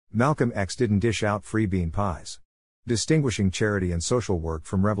Malcolm X didn't dish out free bean pies. Distinguishing Charity and Social Work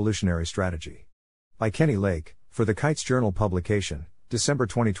from Revolutionary Strategy. By Kenny Lake, for the Kites Journal publication, December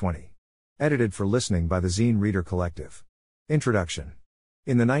 2020. Edited for listening by the Zine Reader Collective. Introduction.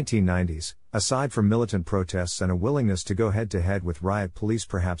 In the 1990s, aside from militant protests and a willingness to go head-to-head with riot police,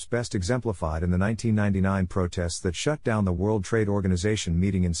 perhaps best exemplified in the 1999 protests that shut down the World Trade Organization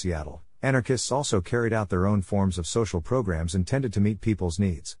meeting in Seattle, anarchists also carried out their own forms of social programs intended to meet people's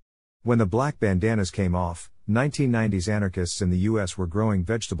needs. When the black bandanas came off, 1990s anarchists in the US were growing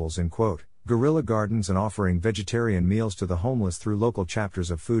vegetables in guerrilla gardens and offering vegetarian meals to the homeless through local chapters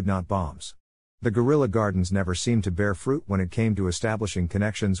of Food Not Bombs. The guerrilla gardens never seemed to bear fruit when it came to establishing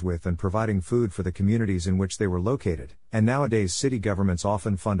connections with and providing food for the communities in which they were located, and nowadays city governments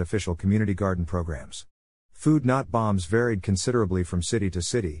often fund official community garden programs. Food Not Bombs varied considerably from city to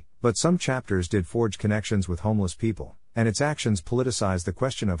city, but some chapters did forge connections with homeless people, and its actions politicized the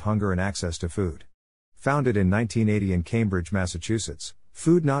question of hunger and access to food. Founded in 1980 in Cambridge, Massachusetts,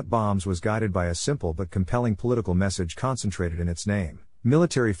 Food Not Bombs was guided by a simple but compelling political message concentrated in its name.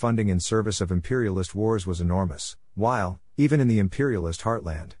 Military funding in service of imperialist wars was enormous, while, even in the imperialist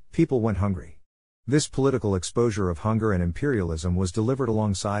heartland, people went hungry. This political exposure of hunger and imperialism was delivered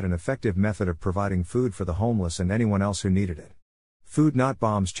alongside an effective method of providing food for the homeless and anyone else who needed it. Food Not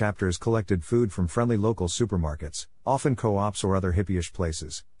Bombs chapters collected food from friendly local supermarkets, often co-ops or other hippie-ish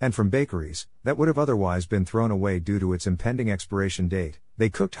places, and from bakeries, that would have otherwise been thrown away due to its impending expiration date. They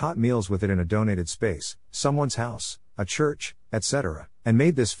cooked hot meals with it in a donated space, someone's house, a church, etc., and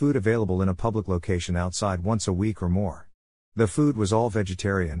made this food available in a public location outside once a week or more. The food was all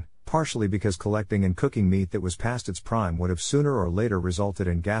vegetarian, partially because collecting and cooking meat that was past its prime would have sooner or later resulted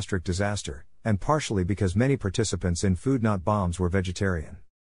in gastric disaster, and partially because many participants in Food Not Bombs were vegetarian.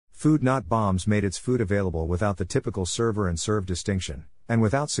 Food Not Bombs made its food available without the typical server and serve distinction, and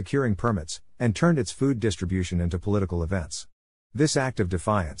without securing permits, and turned its food distribution into political events. This act of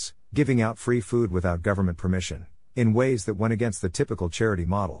defiance, giving out free food without government permission, in ways that went against the typical charity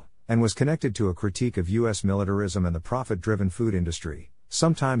model, and was connected to a critique of U.S. militarism and the profit-driven food industry,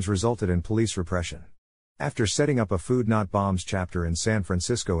 sometimes resulted in police repression. After setting up a Food Not Bombs chapter in San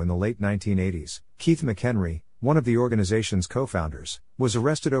Francisco in the late 1980s, Keith McHenry, one of the organization's co-founders, was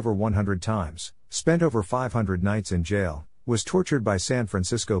arrested over 100 times, spent over 500 nights in jail, was tortured by San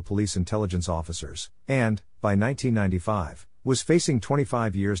Francisco police intelligence officers, and, by 1995, was facing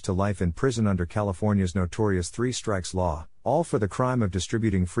 25 years to life in prison under California's notorious Three Strikes Law, all for the crime of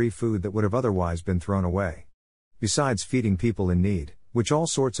distributing free food that would have otherwise been thrown away. Besides feeding people in need, which all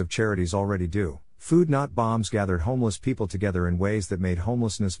sorts of charities already do, Food Not Bombs gathered homeless people together in ways that made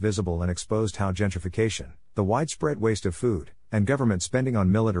homelessness visible and exposed how gentrification, the widespread waste of food, and government spending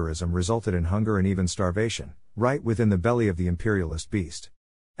on militarism resulted in hunger and even starvation, right within the belly of the imperialist beast.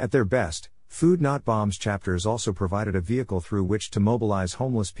 At their best, Food Not Bombs chapters also provided a vehicle through which to mobilize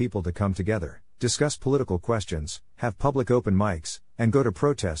homeless people to come together, discuss political questions, have public open mics, and go to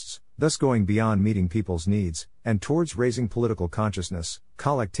protests, thus going beyond meeting people's needs, and towards raising political consciousness,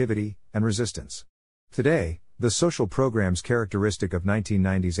 collectivity, and resistance. Today, the social programs characteristic of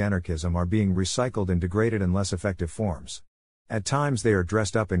 1990s anarchism are being recycled in degraded and less effective forms. At times they are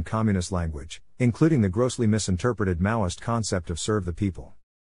dressed up in communist language, including the grossly misinterpreted Maoist concept of serve the people.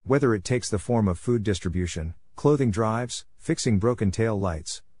 Whether it takes the form of food distribution, clothing drives, fixing broken tail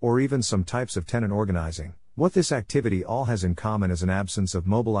lights, or even some types of tenant organizing, what this activity all has in common is an absence of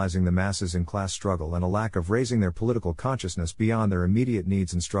mobilizing the masses in class struggle and a lack of raising their political consciousness beyond their immediate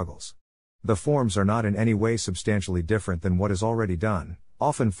needs and struggles. The forms are not in any way substantially different than what is already done,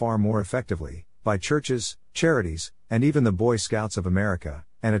 often far more effectively, by churches, charities, and even the Boy Scouts of America,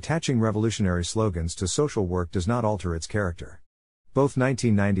 and attaching revolutionary slogans to social work does not alter its character. Both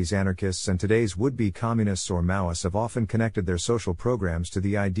 1990s anarchists and today's would-be communists or Maoists have often connected their social programs to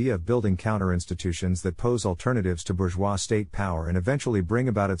the idea of building counter-institutions that pose alternatives to bourgeois state power and eventually bring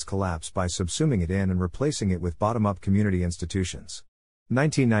about its collapse by subsuming it in and replacing it with bottom-up community institutions.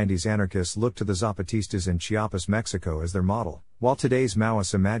 1990s anarchists look to the Zapatistas in Chiapas, Mexico as their model, while today's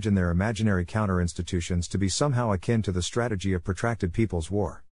Maoists imagine their imaginary counter-institutions to be somehow akin to the strategy of protracted people's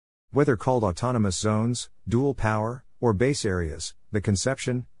war. Whether called autonomous zones, dual power, or base areas, the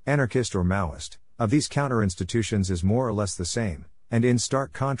conception, anarchist or Maoist, of these counter-institutions is more or less the same, and in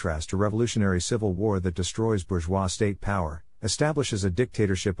stark contrast to revolutionary civil war that destroys bourgeois state power, establishes a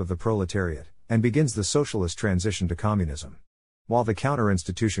dictatorship of the proletariat, and begins the socialist transition to communism. While the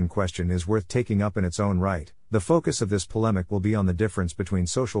counter-institution question is worth taking up in its own right, the focus of this polemic will be on the difference between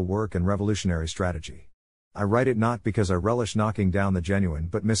social work and revolutionary strategy. I write it not because I relish knocking down the genuine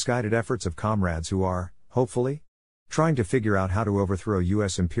but misguided efforts of comrades who are, hopefully, trying to figure out how to overthrow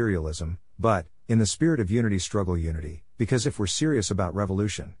US imperialism, but, in the spirit of unity struggle unity, because if we're serious about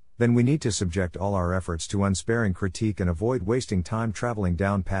revolution, then we need to subject all our efforts to unsparing critique and avoid wasting time traveling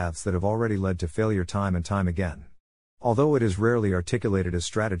down paths that have already led to failure time and time again. Although it is rarely articulated as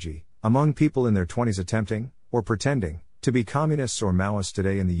strategy, among people in their 20s attempting, or pretending, to be communists or Maoists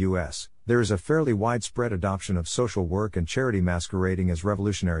today in the US, there is a fairly widespread adoption of social work and charity masquerading as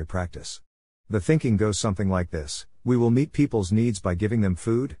revolutionary practice. The thinking goes something like this: we will meet people's needs by giving them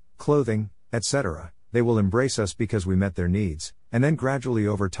food, clothing, etc. They will embrace us because we met their needs, and then gradually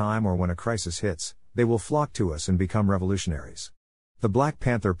over time or when a crisis hits, they will flock to us and become revolutionaries. The Black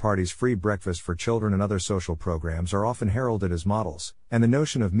Panther Party's free breakfast for children and other social programs are often heralded as models, and the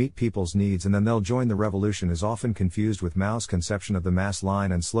notion of meet people's needs and then they'll join the revolution is often confused with Mao's conception of the mass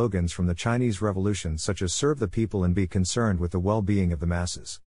line and slogans from the Chinese Revolution such as serve the people and be concerned with the well-being of the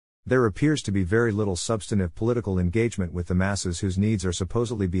masses. There appears to be very little substantive political engagement with the masses whose needs are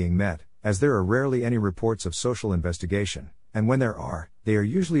supposedly being met, as there are rarely any reports of social investigation, and when there are, they are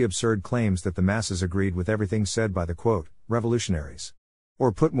usually absurd claims that the masses agreed with everything said by the quote, revolutionaries.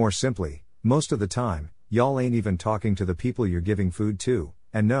 Or put more simply, most of the time, y'all ain't even talking to the people you're giving food to,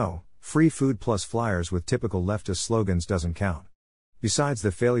 and no, free food plus flyers with typical leftist slogans doesn't count. Besides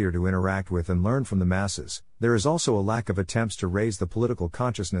the failure to interact with and learn from the masses, there is also a lack of attempts to raise the political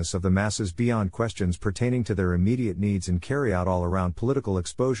consciousness of the masses beyond questions pertaining to their immediate needs and carry out all-around political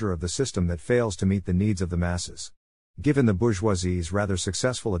exposure of the system that fails to meet the needs of the masses. Given the bourgeoisie's rather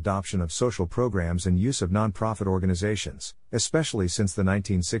successful adoption of social programs and use of non-profit organizations, especially since the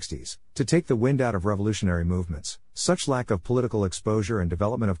 1960s, to take the wind out of revolutionary movements, such lack of political exposure and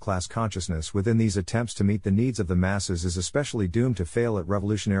development of class consciousness within these attempts to meet the needs of the masses is especially doomed to fail at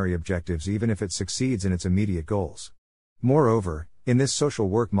revolutionary objectives even if it succeeds in its immediate goals. Moreover, in this social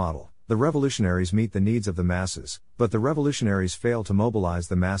work model, the revolutionaries meet the needs of the masses, but the revolutionaries fail to mobilize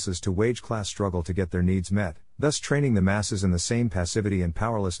the masses to wage class struggle to get their needs met, thus training the masses in the same passivity and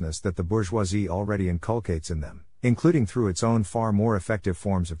powerlessness that the bourgeoisie already inculcates in them, including through its own far more effective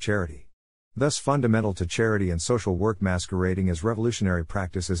forms of charity. Thus fundamental to charity and social work masquerading as revolutionary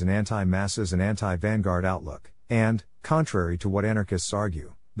practice is an anti-masses and anti-vanguard outlook, and, contrary to what anarchists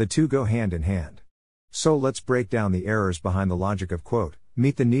argue, the two go hand in hand. So let's break down the errors behind the logic of quote,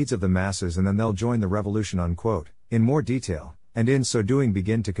 meet the needs of the masses and then they'll join the revolution unquote, in more detail, and in so doing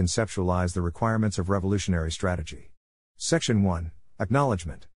begin to conceptualize the requirements of revolutionary strategy. Section 1.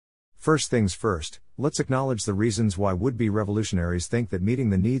 Acknowledgement. First things first, let's acknowledge the reasons why would-be revolutionaries think that meeting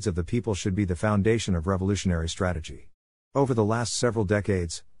the needs of the people should be the foundation of revolutionary strategy. Over the last several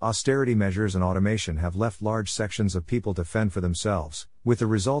decades, austerity measures and automation have left large sections of people to fend for themselves, with the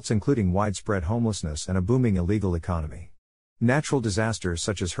results including widespread homelessness and a booming illegal economy. Natural disasters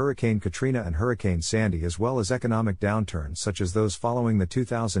such as Hurricane Katrina and Hurricane Sandy, as well as economic downturns such as those following the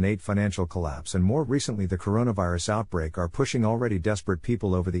 2008 financial collapse and more recently the coronavirus outbreak, are pushing already desperate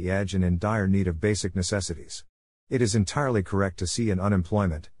people over the edge and in dire need of basic necessities. It is entirely correct to see an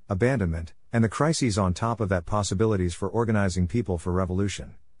unemployment, abandonment, and the crises on top of that possibilities for organizing people for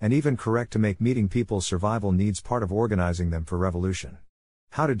revolution, and even correct to make meeting people's survival needs part of organizing them for revolution.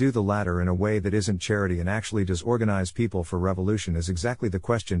 How to do the latter in a way that isn't charity and actually does organize people for revolution is exactly the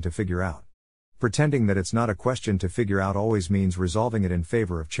question to figure out. Pretending that it's not a question to figure out always means resolving it in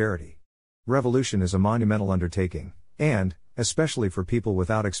favor of charity. Revolution is a monumental undertaking, and, especially for people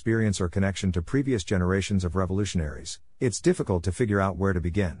without experience or connection to previous generations of revolutionaries, it's difficult to figure out where to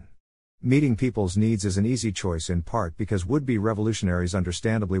begin. Meeting people's needs is an easy choice in part because would-be revolutionaries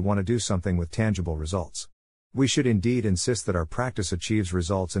understandably want to do something with tangible results. We should indeed insist that our practice achieves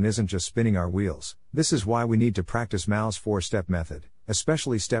results and isn't just spinning our wheels. This is why we need to practice Mao's four-step method,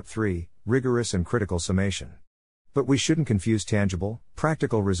 especially step 3, rigorous and critical summation. But we shouldn't confuse tangible,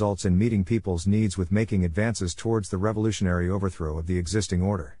 practical results in meeting people's needs with making advances towards the revolutionary overthrow of the existing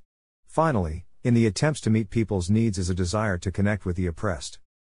order. Finally, in the attempts to meet people's needs is a desire to connect with the oppressed.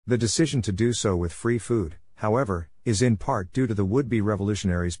 The decision to do so with free food, however, is in part due to the would-be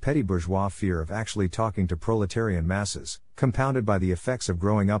revolutionaries' petty bourgeois fear of actually talking to proletarian masses, compounded by the effects of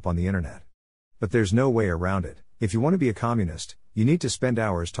growing up on the internet. But there's no way around it. If you want to be a communist, you need to spend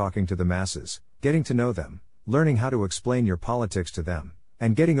hours talking to the masses, getting to know them, learning how to explain your politics to them,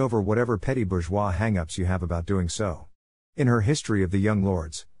 and getting over whatever petty bourgeois hang-ups you have about doing so. In her History of the Young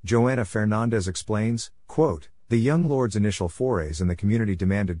Lords, Joana Fernandez explains, quote, "The young lords' initial forays in the community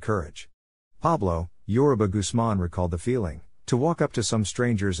demanded courage. Pablo Yoruba Guzman recalled the feeling, to walk up to some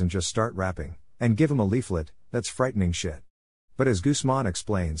strangers and just start rapping, and give them a leaflet, that's frightening shit. But as Guzman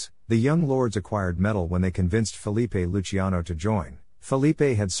explains, the young lords acquired mettle when they convinced Felipe Luciano to join, Felipe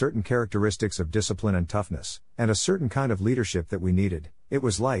had certain characteristics of discipline and toughness, and a certain kind of leadership that we needed. It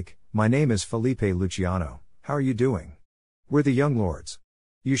was like, "My name is Felipe Luciano, how are you doing? We're the young lords.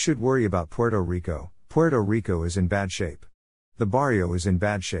 You should worry about Puerto Rico. Puerto Rico is in bad shape. The barrio is in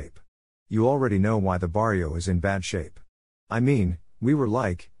bad shape. You already know why the barrio is in bad shape." I mean, we were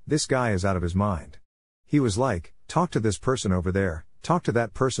like, "This guy is out of his mind." He was like, "Talk to this person over there, talk to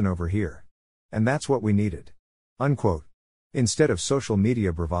that person over here." And that's what we needed. Unquote. Instead of social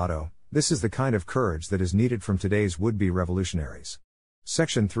media bravado, this is the kind of courage that is needed from today's would-be revolutionaries.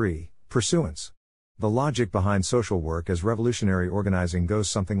 Section 3, Pursuance. The logic behind social work as revolutionary organizing goes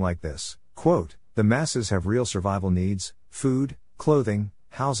something like this. Quote, "The masses have real survival needs, food, clothing,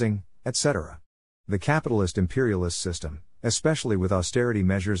 housing, etc. The capitalist imperialist system, especially with austerity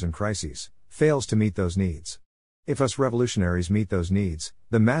measures and crises, fails to meet those needs. If us revolutionaries meet those needs,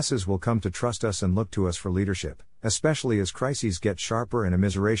 the masses will come to trust us and look to us for leadership, especially as crises get sharper and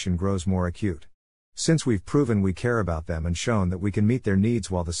immiseration grows more acute. Since we've proven we care about them and shown that we can meet their needs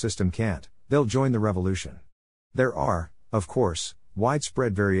while the system can't, they'll join the revolution." There are, of course,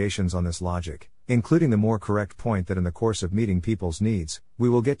 widespread variations on this logic, including the more correct point that in the course of meeting people's needs, we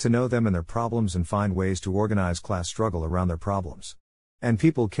will get to know them and their problems and find ways to organize class struggle around their problems. And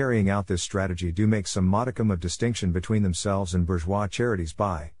people carrying out this strategy do make some modicum of distinction between themselves and bourgeois charities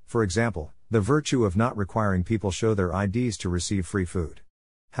by, for example, the virtue of not requiring people show their IDs to receive free food.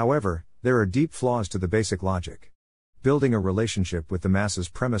 However, there are deep flaws to the basic logic. Building a relationship with the masses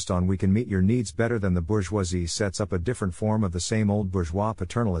premised on "we can meet your needs better than the bourgeoisie" sets up a different form of the same old bourgeois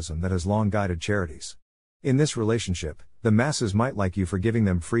paternalism that has long guided charities. In this relationship, the masses might like you for giving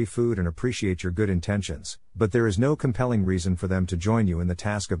them free food and appreciate your good intentions, but there is no compelling reason for them to join you in the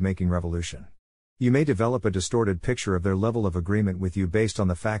task of making revolution. You may develop a distorted picture of their level of agreement with you based on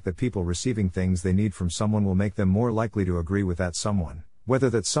the fact that people receiving things they need from someone will make them more likely to agree with that someone, whether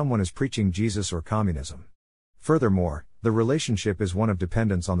that someone is preaching Jesus or communism. Furthermore, the relationship is one of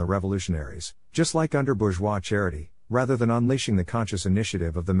dependence on the revolutionaries, just like under bourgeois charity, rather than unleashing the conscious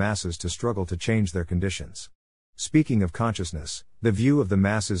initiative of the masses to struggle to change their conditions. Speaking of consciousness, the view of the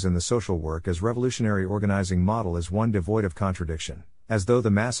masses in the social work as revolutionary organizing model is one devoid of contradiction, as though the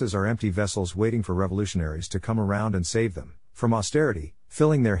masses are empty vessels waiting for revolutionaries to come around and save them from austerity,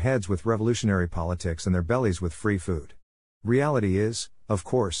 filling their heads with revolutionary politics and their bellies with free food. Reality is, of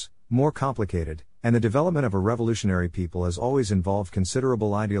course, more complicated, and the development of a revolutionary people has always involved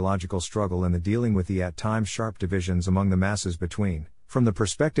considerable ideological struggle in the dealing with the at times sharp divisions among the masses between, from the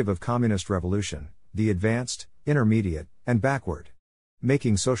perspective of communist revolution, the advanced, intermediate, and backward.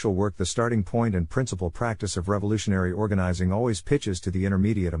 Making social work the starting point and principal practice of revolutionary organizing always pitches to the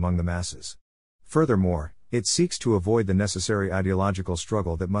intermediate among the masses. Furthermore, it seeks to avoid the necessary ideological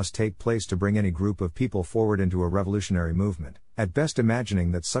struggle that must take place to bring any group of people forward into a revolutionary movement, at best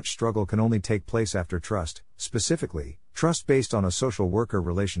imagining that such struggle can only take place after trust, specifically, trust based on a social worker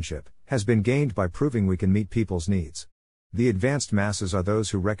relationship, has been gained by proving we can meet people's needs. The advanced masses are those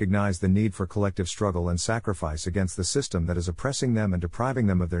who recognize the need for collective struggle and sacrifice against the system that is oppressing them and depriving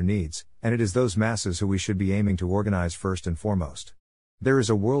them of their needs, and it is those masses who we should be aiming to organize first and foremost. There is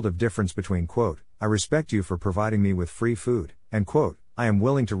a world of difference between, quote, "I respect you for providing me with free food," and, quote, "I am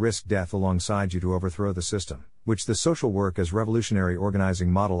willing to risk death alongside you to overthrow the system," which the social work as revolutionary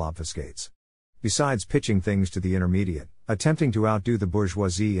organizing model obfuscates. Besides pitching things to the intermediate, attempting to outdo the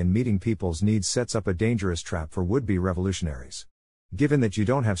bourgeoisie and meeting people's needs sets up a dangerous trap for would-be revolutionaries. Given that you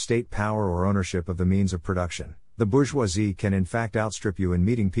don't have state power or ownership of the means of production, the bourgeoisie can in fact outstrip you in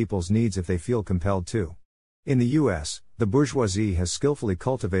meeting people's needs if they feel compelled to. In the US, the bourgeoisie has skillfully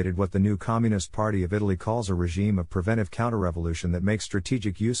cultivated what the new Communist Party of Italy calls a regime of preventive counter-revolution that makes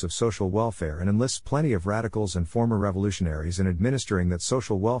strategic use of social welfare and enlists plenty of radicals and former revolutionaries in administering that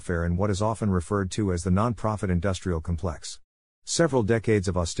social welfare in what is often referred to as the non-profit industrial complex. Several decades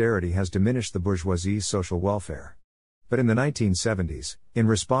of austerity has diminished the bourgeoisie's social welfare. But in the 1970s, in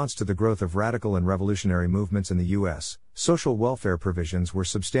response to the growth of radical and revolutionary movements in the US, social welfare provisions were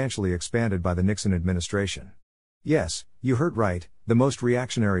substantially expanded by the Nixon administration. Yes, you heard right, the most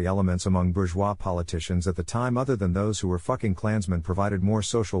reactionary elements among bourgeois politicians at the time other than those who were fucking Klansmen provided more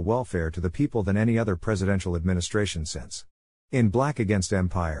social welfare to the people than any other presidential administration since. In Black Against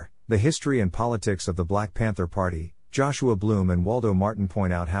Empire, The History and Politics of the Black Panther Party, Joshua Bloom and Waldo Martin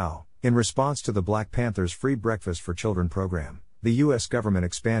point out how, in response to the Black Panthers' Free Breakfast for Children program, the U.S. government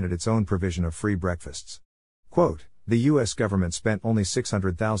expanded its own provision of free breakfasts. Quote, "The U.S. government spent only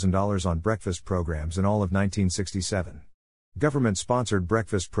 $600,000 on breakfast programs in all of 1967. Government-sponsored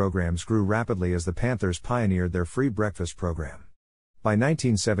breakfast programs grew rapidly as the Panthers pioneered their free breakfast program. By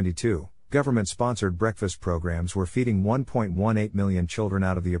 1972, Government-sponsored breakfast programs were feeding 1.18 million children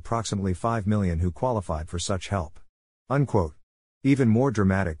out of the approximately 5 million who qualified for such help. Unquote. Even more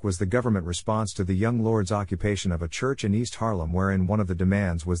dramatic was the government response to the young lord's occupation of a church in East Harlem, wherein one of the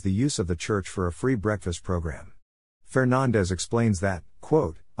demands was the use of the church for a free breakfast program. Fernandez explains that,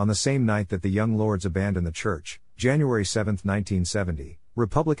 quote, on the same night that the young lords abandoned the church, January 7, 1970,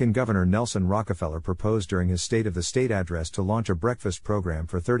 Republican Governor Nelson Rockefeller proposed during his State of the State address to launch a breakfast program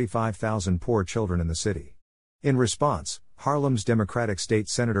for 35,000 poor children in the city. In response, Harlem's Democratic State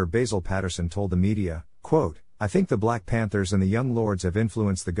Senator Basil Patterson told the media, quote, I think the Black Panthers and the Young Lords have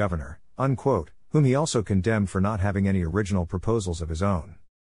influenced the governor, unquote, whom he also condemned for not having any original proposals of his own.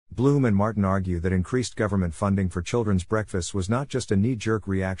 Bloom and Martin argue that increased government funding for children's breakfasts was not just a knee-jerk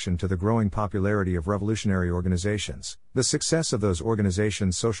reaction to the growing popularity of revolutionary organizations, the success of those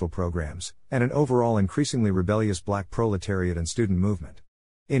organizations' social programs, and an overall increasingly rebellious black proletariat and student movement.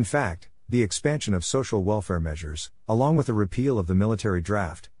 In fact, the expansion of social welfare measures, along with the repeal of the military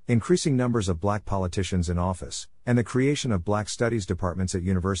draft, increasing numbers of black politicians in office, and the creation of black studies departments at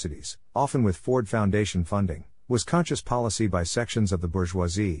universities, often with Ford Foundation funding, was conscious policy by sections of the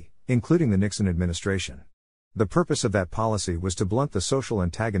bourgeoisie, including the Nixon administration. The purpose of that policy was to blunt the social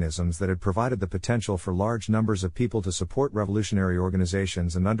antagonisms that had provided the potential for large numbers of people to support revolutionary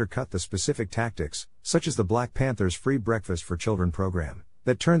organizations and undercut the specific tactics, such as the Black Panthers' Free Breakfast for Children program,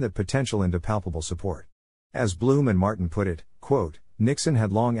 that turned that potential into palpable support. As Bloom and Martin put it, quote, Nixon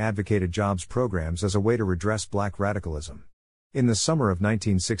had long advocated jobs programs as a way to redress black radicalism. In the summer of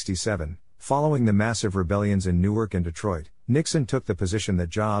 1967, following the massive rebellions in Newark and Detroit, Nixon took the position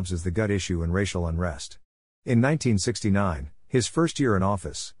that jobs is the gut issue in racial unrest. In 1969, his first year in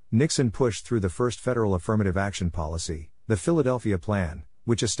office, Nixon pushed through the first federal affirmative action policy, the Philadelphia Plan,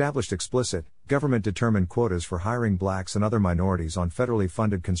 which established explicit, government-determined quotas for hiring blacks and other minorities on federally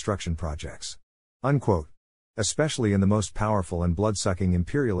funded construction projects. Unquote. Especially in the most powerful and blood-sucking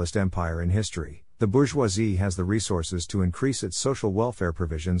imperialist empire in history, the bourgeoisie has the resources to increase its social welfare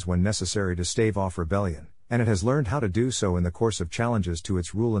provisions when necessary to stave off rebellion, and it has learned how to do so in the course of challenges to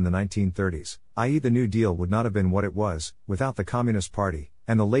its rule in the 1930s, i.e. the New Deal would not have been what it was, without the Communist Party,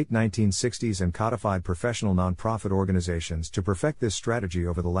 and the late 1960s and codified professional non-profit organizations to perfect this strategy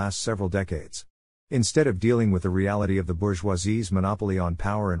over the last several decades. Instead of dealing with the reality of the bourgeoisie's monopoly on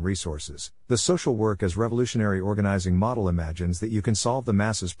power and resources, the social work as revolutionary organizing model imagines that you can solve the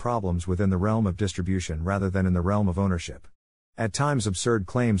masses' problems within the realm of distribution rather than in the realm of ownership. At times absurd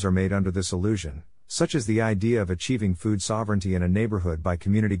claims are made under this illusion, such as the idea of achieving food sovereignty in a neighborhood by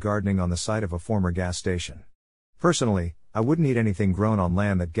community gardening on the site of a former gas station. Personally, I wouldn't eat anything grown on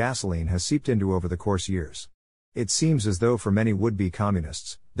land that gasoline has seeped into over the course years. It seems as though for many would-be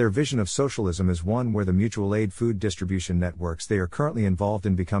communists, their vision of socialism is one where the mutual aid food distribution networks they are currently involved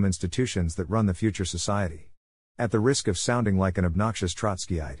in become institutions that run the future society. At the risk of sounding like an obnoxious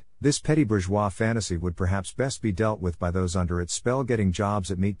Trotskyite, this petty bourgeois fantasy would perhaps best be dealt with by those under its spell getting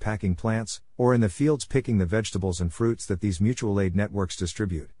jobs at meat-packing plants, or in the fields picking the vegetables and fruits that these mutual aid networks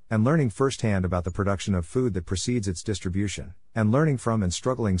distribute, and learning firsthand about the production of food that precedes its distribution, and learning from and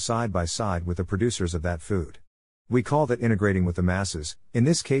struggling side by side with the producers of that food. We call that integrating with the masses, in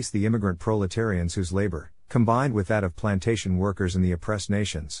this case the immigrant proletarians whose labor, combined with that of plantation workers in the oppressed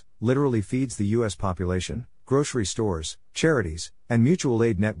nations, literally feeds the U.S. population, grocery stores, charities, and mutual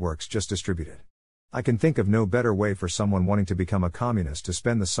aid networks just distributed. I can think of no better way for someone wanting to become a communist to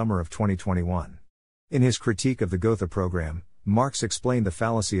spend the summer of 2021. In his critique of the Gotha program, Marx explained the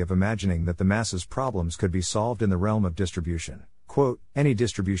fallacy of imagining that the masses' problems could be solved in the realm of distribution. Quote, any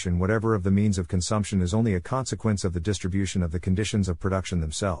distribution whatever of the means of consumption is only a consequence of the distribution of the conditions of production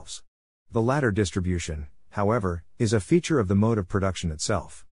themselves. The latter distribution, however, is a feature of the mode of production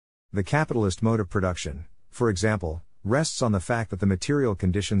itself. The capitalist mode of production, for example, rests on the fact that the material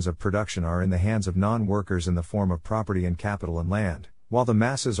conditions of production are in the hands of non-workers in the form of property and capital and land, while the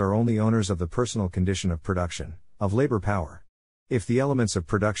masses are only owners of the personal condition of production, of labor power. If the elements of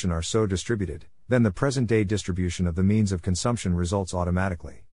production are so distributed, then the present-day distribution of the means of consumption results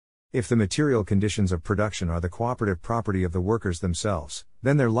automatically. If the material conditions of production are the cooperative property of the workers themselves,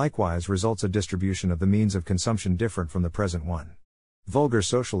 then there likewise results a distribution of the means of consumption different from the present one. Vulgar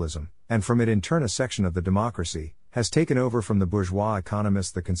socialism, and from it in turn a section of the democracy, has taken over from the bourgeois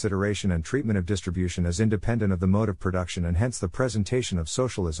economists the consideration and treatment of distribution as independent of the mode of production, and hence the presentation of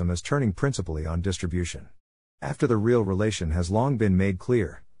socialism as turning principally on distribution. After the real relation has long been made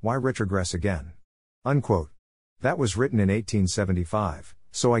clear, why retrogress again? Unquote. That was written in 1875,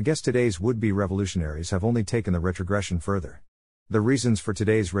 so I guess today's would-be revolutionaries have only taken the retrogression further. The reasons for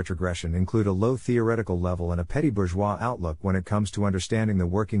today's retrogression include a low theoretical level and a petty bourgeois outlook when it comes to understanding the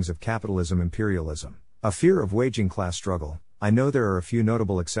workings of capitalism imperialism, a fear of waging class struggle. I know there are a few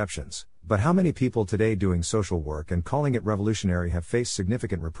notable exceptions, but how many people today doing social work and calling it revolutionary have faced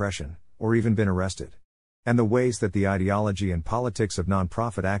significant repression, or even been arrested? And the ways that the ideology and politics of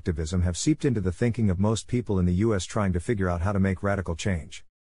nonprofit activism have seeped into the thinking of most people in the US trying to figure out how to make radical change.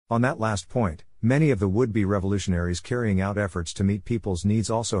 On that last point, many of the would-be revolutionaries carrying out efforts to meet people's needs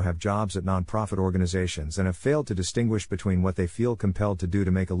also have jobs at nonprofit organizations and have failed to distinguish between what they feel compelled to do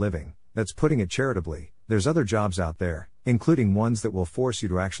to make a living, that's putting it charitably, there's other jobs out there, including ones that will force you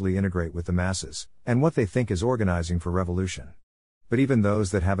to actually integrate with the masses, and what they think is organizing for revolution. But even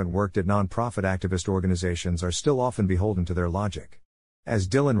those that haven't worked at nonprofit activist organizations are still often beholden to their logic. As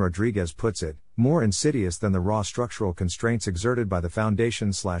Dylan Rodriguez puts it, more insidious than the raw structural constraints exerted by the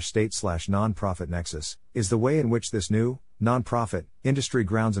foundation/state/nonprofit nexus, is the way in which this new, nonprofit, industry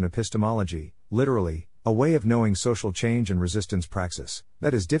grounds an epistemology, literally, a way of knowing social change and resistance praxis,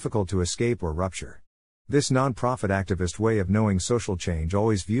 that is difficult to escape or rupture. This nonprofit activist way of knowing social change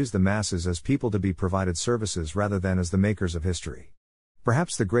always views the masses as people to be provided services rather than as the makers of history.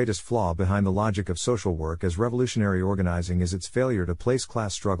 Perhaps the greatest flaw behind the logic of social work as revolutionary organizing is its failure to place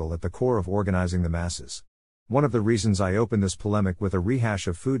class struggle at the core of organizing the masses. One of the reasons I open this polemic with a rehash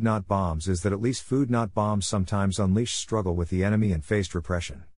of Food Not Bombs is that at least Food Not Bombs sometimes unleash struggle with the enemy and faced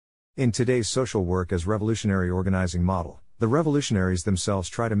repression. In today's social work as revolutionary organizing model, the revolutionaries themselves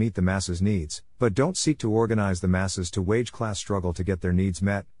try to meet the masses' needs, but don't seek to organize the masses to wage class struggle to get their needs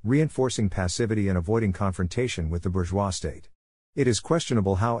met, reinforcing passivity and avoiding confrontation with the bourgeois state. It is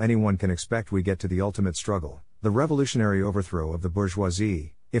questionable how anyone can expect we get to the ultimate struggle, the revolutionary overthrow of the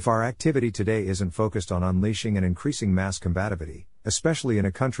bourgeoisie, if our activity today isn't focused on unleashing and increasing mass combativity, especially in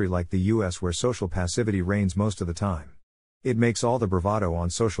a country like the US where social passivity reigns most of the time. It makes all the bravado on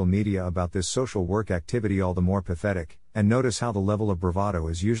social media about this social work activity all the more pathetic, and notice how the level of bravado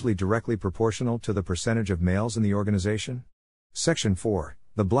is usually directly proportional to the percentage of males in the organization. Section 4,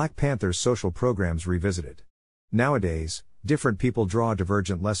 the Black Panthers Social Programs Revisited. Nowadays, different people draw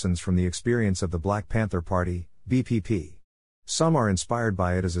divergent lessons from the experience of the Black Panther Party, BPP. Some are inspired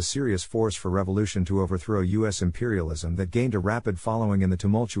by it as a serious force for revolution to overthrow U.S. imperialism that gained a rapid following in the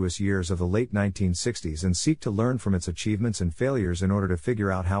tumultuous years of the late 1960s and seek to learn from its achievements and failures in order to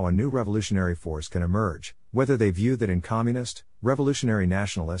figure out how a new revolutionary force can emerge, whether they view that in communist, revolutionary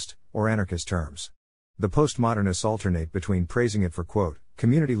nationalist, or anarchist terms. The postmodernists alternate between praising it for, quote,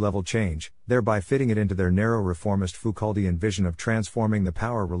 community-level change, thereby fitting it into their narrow reformist Foucauldian vision of transforming the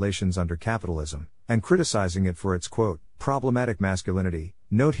power relations under capitalism, and criticizing it for its, quote, problematic masculinity.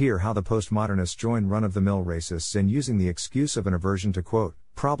 Note here how the postmodernists join run-of-the-mill racists in using the excuse of an aversion to, quote,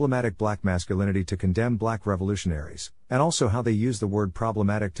 problematic black masculinity to condemn black revolutionaries, and also how they use the word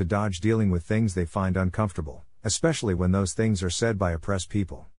problematic to dodge dealing with things they find uncomfortable, especially when those things are said by oppressed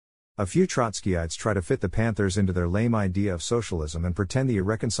people. A few Trotskyites try to fit the Panthers into their lame idea of socialism and pretend the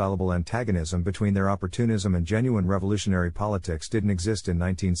irreconcilable antagonism between their opportunism and genuine revolutionary politics didn't exist in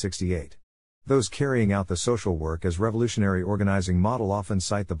 1968. Those carrying out the social work as revolutionary organizing model often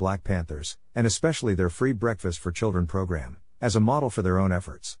cite the Black Panthers, and especially their free breakfast for children program, as a model for their own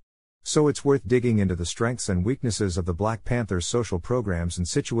efforts. So it's worth digging into the strengths and weaknesses of the Black Panthers' social programs and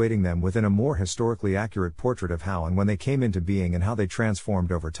situating them within a more historically accurate portrait of how and when they came into being and how they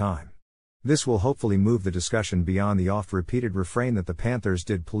transformed over time. This will hopefully move the discussion beyond the oft-repeated refrain that the Panthers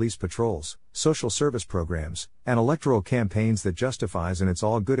did police patrols, social service programs, and electoral campaigns that justifies in its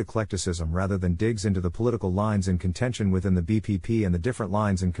all-good eclecticism rather than digs into the political lines in contention within the BPP and the different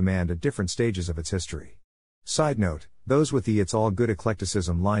lines in command at different stages of its history. Side note, those with the it's all good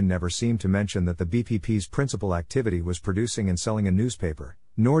eclecticism line never seem to mention that the BPP's principal activity was producing and selling a newspaper,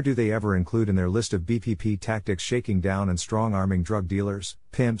 nor do they ever include in their list of BPP tactics shaking down and strong-arming drug dealers,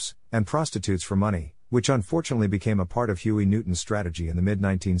 pimps, and prostitutes for money, which unfortunately became a part of Huey Newton's strategy in the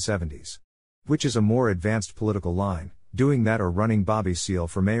mid-1970s. Which is a more advanced political line, doing that or running Bobby Seale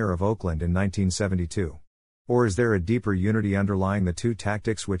for mayor of Oakland in 1972? Or is there a deeper unity underlying the two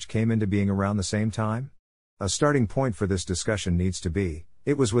tactics which came into being around the same time? A starting point for this discussion needs to be,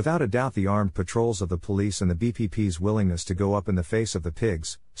 it was without a doubt the armed patrols of the police and the BPP's willingness to go up in the face of the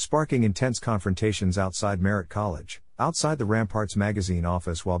pigs, sparking intense confrontations outside Merritt College, outside the Ramparts magazine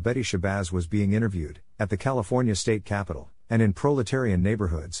office while Betty Shabazz was being interviewed, at the California state capitol, and in proletarian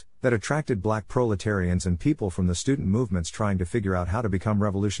neighborhoods, that attracted black proletarians and people from the student movements trying to figure out how to become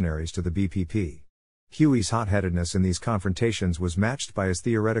revolutionaries to the BPP. Huey's hot-headedness in these confrontations was matched by his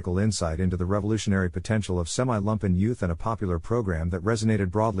theoretical insight into the revolutionary potential of semi-lumpen youth and a popular program that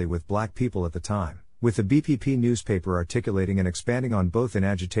resonated broadly with black people at the time, with the BPP newspaper articulating and expanding on both in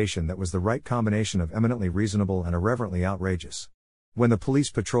agitation that was the right combination of eminently reasonable and irreverently outrageous. When the police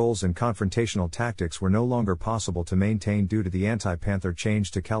patrols and confrontational tactics were no longer possible to maintain due to the anti-Panther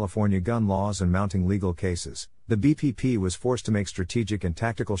change to California gun laws and mounting legal cases, the BPP was forced to make strategic and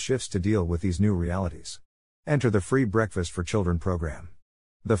tactical shifts to deal with these new realities. Enter the Free Breakfast for Children program.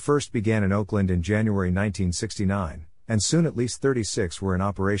 The first began in Oakland in January 1969, and soon at least 36 were in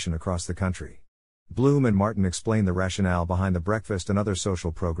operation across the country. Bloom and Martin explain the rationale behind the breakfast and other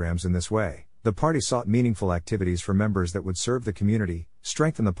social programs in this way. The party sought meaningful activities for members that would serve the community,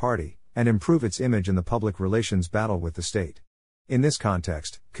 strengthen the party, and improve its image in the public relations battle with the state. In this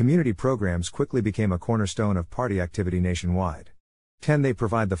context, community programs quickly became a cornerstone of party activity nationwide. 10. They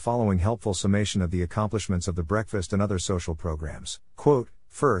provide the following helpful summation of the accomplishments of the breakfast and other social programs. Quote,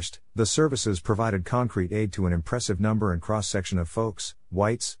 first, the services provided concrete aid to an impressive number and cross-section of folks,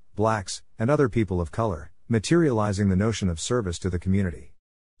 whites, blacks, and other people of color, materializing the notion of service to the community.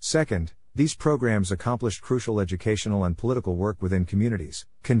 Second, these programs accomplished crucial educational and political work within communities,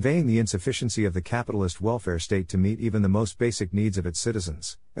 conveying the insufficiency of the capitalist welfare state to meet even the most basic needs of its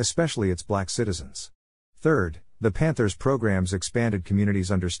citizens, especially its black citizens. Third, the Panthers programs expanded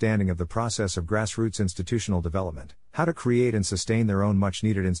communities' understanding of the process of grassroots institutional development, how to create and sustain their own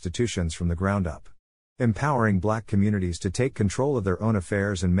much-needed institutions from the ground up. Empowering black communities to take control of their own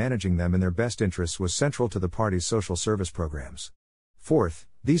affairs and managing them in their best interests was central to the party's social service programs. Fourth,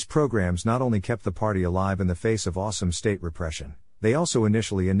 these programs not only kept the party alive in the face of awesome state repression, they also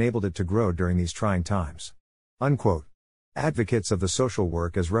initially enabled it to grow during these trying times. Unquote. Advocates of the social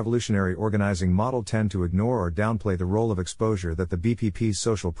work as revolutionary organizing model tend to ignore or downplay the role of exposure that the BPP's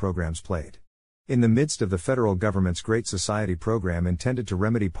social programs played. In the midst of the federal government's Great Society program intended to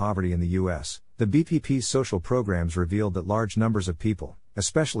remedy poverty in the U.S., the BPP's social programs revealed that large numbers of people,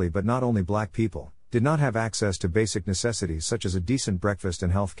 especially but not only black people, did not have access to basic necessities such as a decent breakfast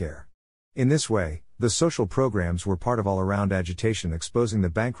and health care. In this way, the social programs were part of all-around agitation exposing the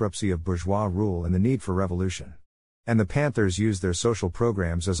bankruptcy of bourgeois rule and the need for revolution. And the Panthers used their social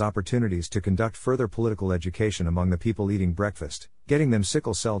programs as opportunities to conduct further political education among the people eating breakfast, getting them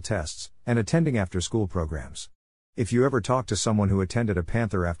sickle cell tests, and attending after-school programs. If you ever talk to someone who attended a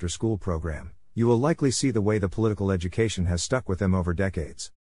Panther after-school program, you will likely see the way the political education has stuck with them over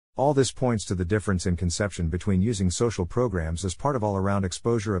decades. All this points to the difference in conception between using social programs as part of all-around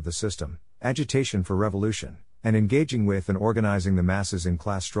exposure of the system, agitation for revolution, and engaging with and organizing the masses in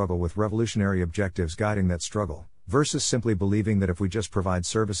class struggle with revolutionary objectives guiding that struggle, versus simply believing that if we just provide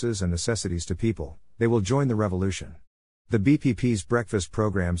services and necessities to people, they will join the revolution. The BPP's breakfast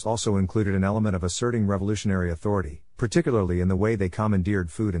programs also included an element of asserting revolutionary authority, particularly in the way they commandeered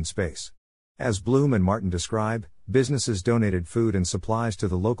food and space. As Bloom and Martin describe, businesses donated food and supplies to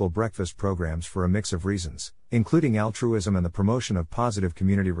the local breakfast programs for a mix of reasons, including altruism and the promotion of positive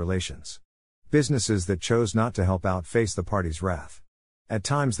community relations. Businesses that chose not to help out faced the party's wrath. At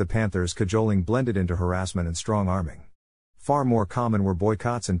times the Panthers' cajoling blended into harassment and strong-arming. Far more common were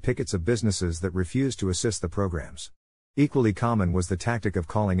boycotts and pickets of businesses that refused to assist the programs. Equally common was the tactic of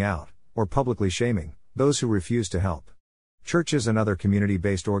calling out, or publicly shaming, those who refused to help. Churches and other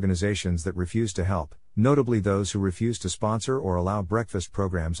community-based organizations that refused to help, notably those who refused to sponsor or allow breakfast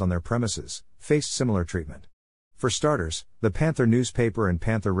programs on their premises, faced similar treatment. For starters, the Panther newspaper and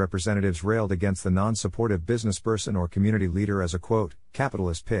Panther representatives railed against the non-supportive businessperson or community leader as a, quote,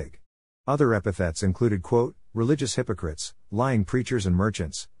 capitalist pig. Other epithets included, quote, religious hypocrites, lying preachers and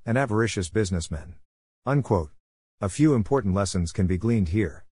merchants, and avaricious businessmen. Unquote. A few important lessons can be gleaned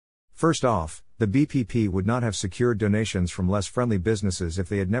here. First off, the BPP would not have secured donations from less friendly businesses if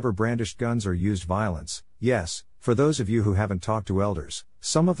they had never brandished guns or used violence. Yes, for those of you who haven't talked to elders,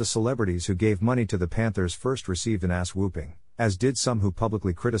 some of the celebrities who gave money to the Panthers first received an ass whooping, as did some who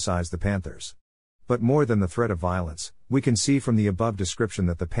publicly criticized the Panthers. But more than the threat of violence, we can see from the above description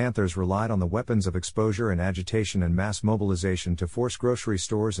that the Panthers relied on the weapons of exposure and agitation and mass mobilization to force grocery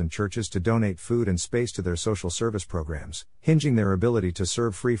stores and churches to donate food and space to their social service programs, hinging their ability to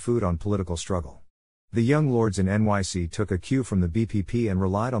serve free food on political struggle. The young lords in NYC took a cue from the BPP and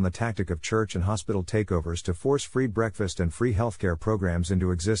relied on the tactic of church and hospital takeovers to force free breakfast and free healthcare programs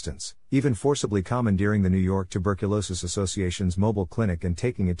into existence, even forcibly commandeering the New York Tuberculosis Association's mobile clinic and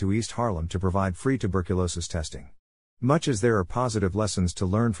taking it to East Harlem to provide free tuberculosis testing. Much as there are positive lessons to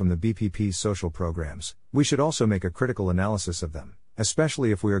learn from the BPP's social programs, we should also make a critical analysis of them,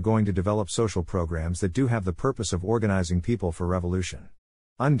 especially if we are going to develop social programs that do have the purpose of organizing people for revolution.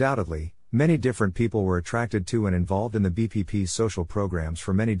 Undoubtedly, many different people were attracted to and involved in the BPP's social programs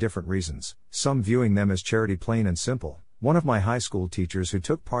for many different reasons, some viewing them as charity plain and simple, One of my high school teachers who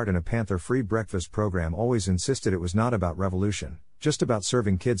took part in a Panther-free breakfast program always insisted it was not about revolution, just about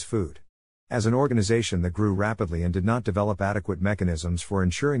serving kids food. As an organization that grew rapidly and did not develop adequate mechanisms for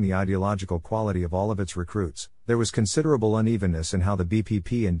ensuring the ideological quality of all of its recruits, there was considerable unevenness in how the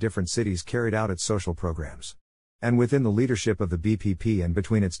BPP in different cities carried out its social programs. And within the leadership of the BPP and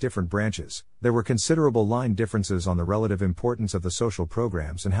between its different branches, there were considerable line differences on the relative importance of the social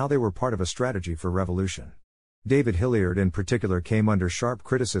programs and how they were part of a strategy for revolution. David Hilliard in particular came under sharp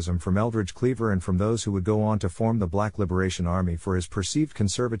criticism from Eldridge Cleaver and from those who would go on to form the Black Liberation Army for his perceived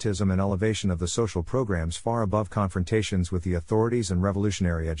conservatism and elevation of the social programs far above confrontations with the authorities and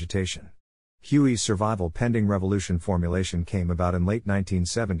revolutionary agitation. Huey's survival pending revolution formulation came about in late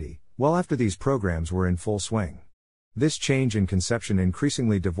 1970, well after these programs were in full swing. This change in conception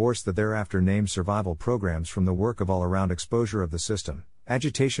increasingly divorced the thereafter named survival programs from the work of all-around exposure of the system,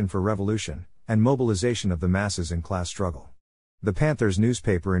 agitation for revolution, and mobilization of the masses in class struggle. The Panthers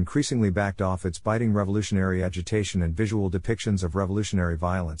newspaper increasingly backed off its biting revolutionary agitation and visual depictions of revolutionary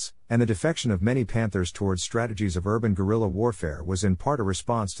violence, and the defection of many Panthers towards strategies of urban guerrilla warfare was in part a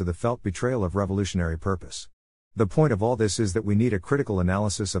response to the felt betrayal of revolutionary purpose. The point of all this is that we need a critical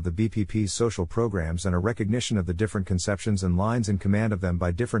analysis of the BPP's social programs and a recognition of the different conceptions and lines in command of them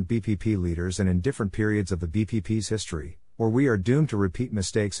by different BPP leaders and in different periods of the BPP's history, or we are doomed to repeat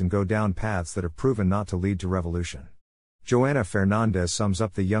mistakes and go down paths that have proven not to lead to revolution. Joanna Fernandez sums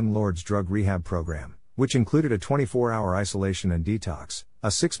up the Young Lords drug rehab program, which included a 24-hour isolation and detox, a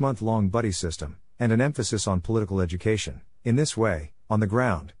 6-month-long buddy system, and an emphasis on political education. In this way, on the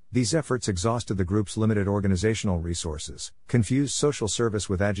ground, these efforts exhausted the group's limited organizational resources, confused social service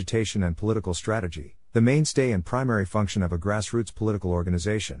with agitation and political strategy, the mainstay and primary function of a grassroots political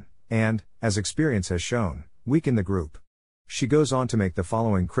organization, and, as experience has shown, weakened the group. She goes on to make the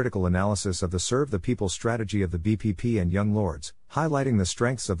following critical analysis of the Serve the People strategy of the BPP and Young Lords, highlighting the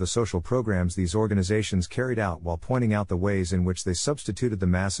strengths of the social programs these organizations carried out while pointing out the ways in which they substituted the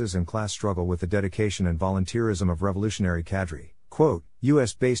masses and class struggle with the dedication and volunteerism of revolutionary cadre. Quote,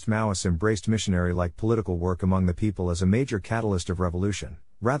 US-based Maoists embraced missionary-like political work among the people as a major catalyst of revolution,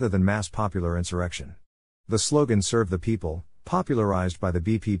 rather than mass popular insurrection. The slogan Serve the People, popularized by the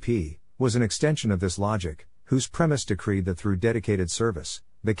BPP, was an extension of this logic, whose premise decreed that through dedicated service,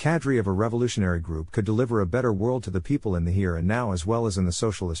 the cadre of a revolutionary group could deliver a better world to the people in the here and now as well as in the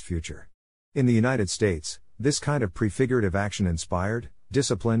socialist future. In the United States, this kind of prefigurative action inspired,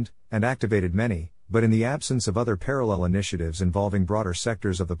 disciplined, and activated many, but in the absence of other parallel initiatives involving broader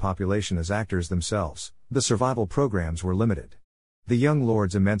sectors of the population as actors themselves, the survival programs were limited. The Young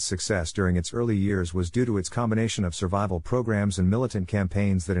Lords' immense success during its early years was due to its combination of survival programs and militant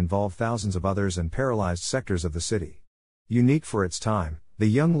campaigns that involved thousands of others and paralyzed sectors of the city. Unique for its time, the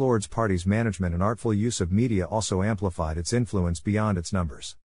Young Lords' Party's management and artful use of media also amplified its influence beyond its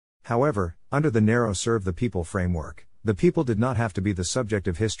numbers. However, under the narrow Serve the People framework, the people did not have to be the subject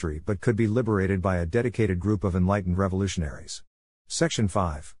of history but could be liberated by a dedicated group of enlightened revolutionaries. Section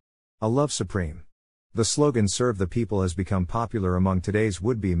 5. A Love Supreme. The slogan Serve the People has become popular among today's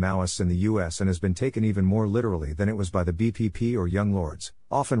would-be Maoists in the US and has been taken even more literally than it was by the BPP or Young Lords,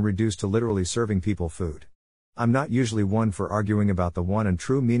 often reduced to literally serving people food. I'm not usually one for arguing about the one and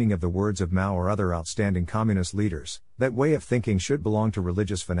true meaning of the words of Mao or other outstanding communist leaders. That way of thinking should belong to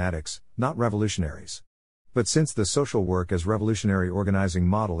religious fanatics, not revolutionaries. But since the social work as revolutionary organizing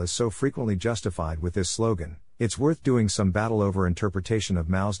model is so frequently justified with this slogan, it's worth doing some battle over interpretation of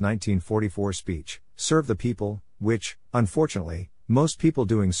Mao's 1944 speech, Serve the People, which, unfortunately, most people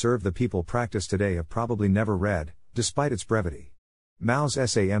doing Serve the People practice today have probably never read, despite its brevity. Mao's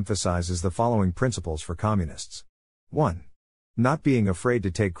essay emphasizes the following principles for communists. 1. Not being afraid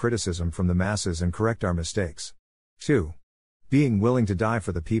to take criticism from the masses and correct our mistakes. 2. Being willing to die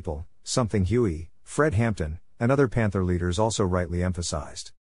for the people, something Huey, Fred Hampton, and other Panther leaders also rightly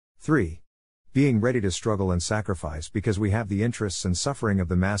emphasized. 3. Being ready to struggle and sacrifice because we have the interests and suffering of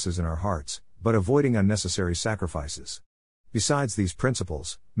the masses in our hearts, but avoiding unnecessary sacrifices. Besides these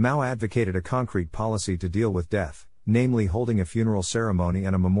principles, Mao advocated a concrete policy to deal with death, namely holding a funeral ceremony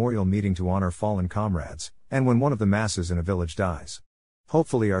and a memorial meeting to honor fallen comrades, and when one of the masses in a village dies.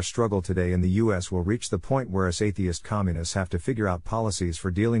 Hopefully our struggle today in the US will reach the point where us atheist communists have to figure out policies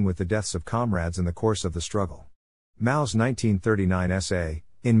for dealing with the deaths of comrades in the course of the struggle. Mao's 1939 essay,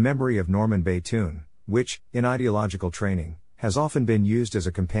 In Memory of Norman Batoon, which, in ideological training, has often been used as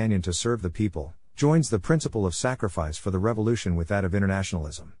a companion to Serve the People, joins the principle of sacrifice for the revolution with that of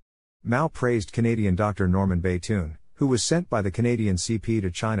internationalism. Mao praised Canadian Dr. Norman Batoon, who was sent by the Canadian CP to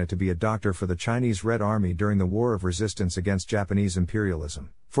China to be a doctor for the Chinese Red Army during the War of Resistance against Japanese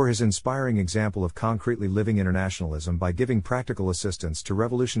imperialism, for his inspiring example of concretely living internationalism by giving practical assistance to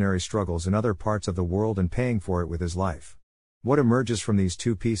revolutionary struggles in other parts of the world and paying for it with his life. What emerges from these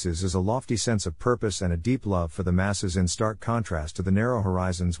two pieces is a lofty sense of purpose and a deep love for the masses, in stark contrast to the narrow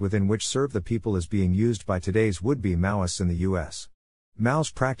horizons within which serve the people is being used by today's would-be Maoists in the U.S.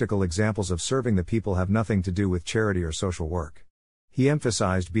 Mao's practical examples of serving the people have nothing to do with charity or social work. He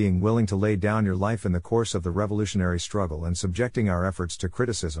emphasized being willing to lay down your life in the course of the revolutionary struggle and subjecting our efforts to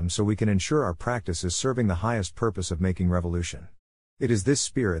criticism so we can ensure our practice is serving the highest purpose of making revolution. It is this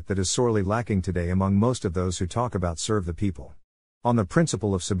spirit that is sorely lacking today among most of those who talk about serve the people. On the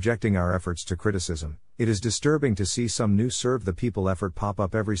principle of subjecting our efforts to criticism, it is disturbing to see some new serve the people effort pop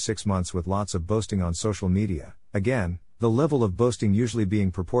up every 6 months with lots of boasting on social media. Again, the level of boasting usually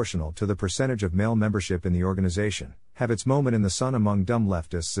being proportional to the percentage of male membership in the organization, have its moment in the sun among dumb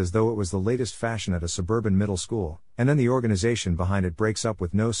leftists as though it was the latest fashion at a suburban middle school, and then the organization behind it breaks up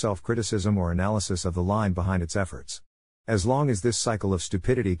with no self-criticism or analysis of the line behind its efforts. As long as this cycle of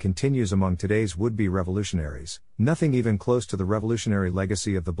stupidity continues among today's would-be revolutionaries, nothing even close to the revolutionary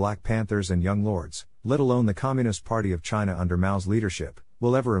legacy of the Black Panthers and Young Lords, let alone the Communist Party of China under Mao's leadership,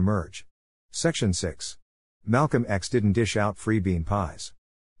 will ever emerge. Section 6. Malcolm X didn't dish out free bean pies.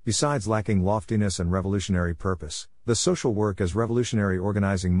 Besides lacking loftiness and revolutionary purpose, the social work as revolutionary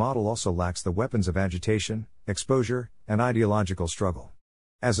organizing model also lacks the weapons of agitation, exposure, and ideological struggle.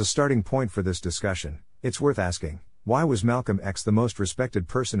 As a starting point for this discussion, it's worth asking, why was Malcolm X the most respected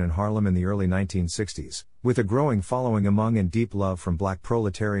person in Harlem in the early 1960s, with a growing following among and deep love from black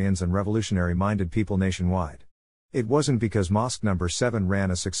proletarians and revolutionary-minded people nationwide? It wasn't because Mosque No. 7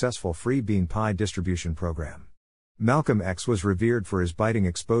 ran a successful free bean pie distribution program. Malcolm X was revered for his biting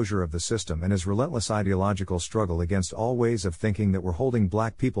exposure of the system and his relentless ideological struggle against all ways of thinking that were holding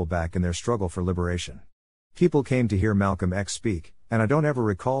black people back in their struggle for liberation. People came to hear Malcolm X speak, and I don't ever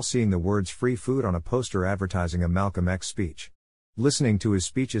recall seeing the words free food on a poster advertising a Malcolm X speech. Listening to his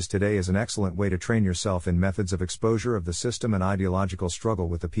speeches today is an excellent way to train yourself in methods of exposure of the system and ideological struggle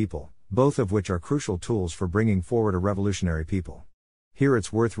with the people, both of which are crucial tools for bringing forward a revolutionary people. Here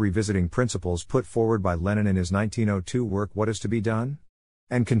it's worth revisiting principles put forward by Lenin in his 1902 work What is to be Done?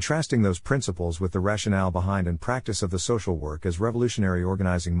 And contrasting those principles with the rationale behind and practice of the social work as revolutionary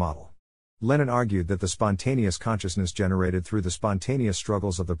organizing model. Lenin argued that the spontaneous consciousness generated through the spontaneous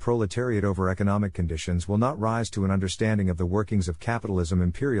struggles of the proletariat over economic conditions will not rise to an understanding of the workings of capitalism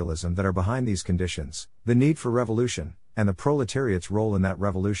imperialism that are behind these conditions, the need for revolution, and the proletariat's role in that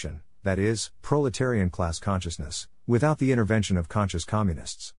revolution, that is, proletarian class consciousness, without the intervention of conscious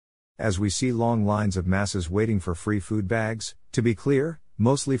communists. As we see long lines of masses waiting for free food bags, to be clear,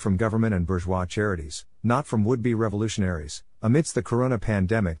 mostly from government and bourgeois charities, not from would-be revolutionaries, amidst the corona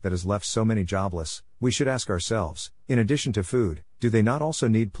pandemic that has left so many jobless, we should ask ourselves, in addition to food, do they not also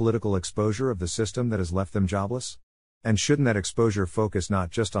need political exposure of the system that has left them jobless? And shouldn't that exposure focus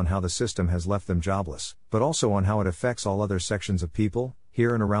not just on how the system has left them jobless, but also on how it affects all other sections of people,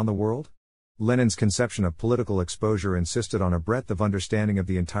 here and around the world? Lenin's conception of political exposure insisted on a breadth of understanding of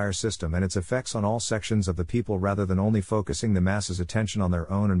the entire system and its effects on all sections of the people rather than only focusing the masses' attention on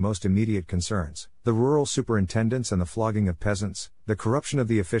their own and most immediate concerns, the rural superintendents and the flogging of peasants, the corruption of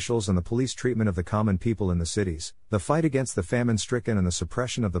the officials and the police treatment of the common people in the cities, the fight against the famine-stricken and the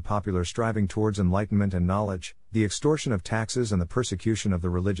suppression of the popular striving towards enlightenment and knowledge, the extortion of taxes and the persecution of the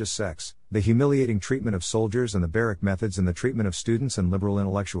religious sects, the humiliating treatment of soldiers and the barrack methods in the treatment of students and liberal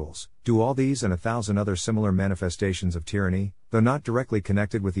intellectuals, do all these and 1,000 other similar manifestations of tyranny, though not directly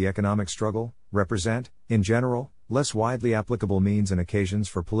connected with the economic struggle, represent, in general, less widely applicable means and occasions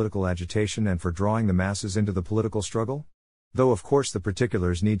for political agitation and for drawing the masses into the political struggle? Though of course the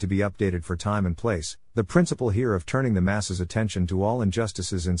particulars need to be updated for time and place, the principle here of turning the masses' attention to all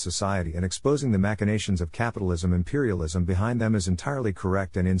injustices in society and exposing the machinations of capitalism imperialism behind them is entirely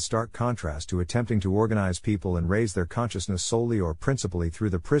correct and in stark contrast to attempting to organize people and raise their consciousness solely or principally through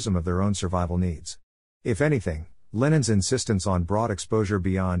the prism of their own survival needs. If anything, Lenin's insistence on broad exposure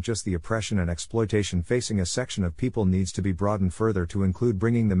beyond just the oppression and exploitation facing a section of people needs to be broadened further to include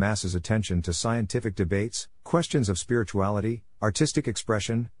bringing the masses' attention to scientific debates, questions of spirituality, artistic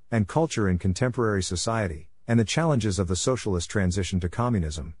expression, and culture in contemporary society, and the challenges of the socialist transition to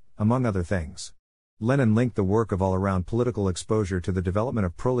communism, among other things. Lenin linked the work of all-around political exposure to the development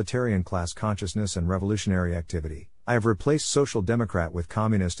of proletarian class consciousness and revolutionary activity. I have replaced social democrat with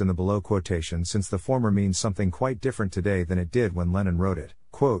communist in the below quotation since the former means something quite different today than it did when Lenin wrote it.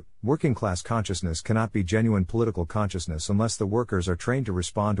 Quote, working class consciousness cannot be genuine political consciousness unless the workers are trained to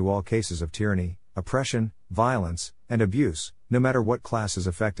respond to all cases of tyranny, oppression, violence, and abuse, no matter what class is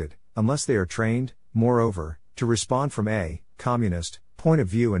affected, unless they are trained, moreover, to respond from a communist point of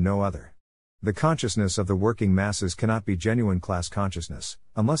view and no other. The consciousness of the working masses cannot be genuine class consciousness,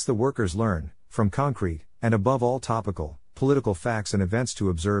 unless the workers learn, from concrete, and above all topical, political facts and events to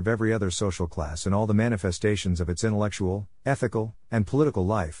observe every other social class and all the manifestations of its intellectual, ethical, and political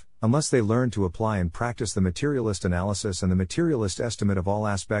life, unless they learn to apply and practice the materialist analysis and the materialist estimate of all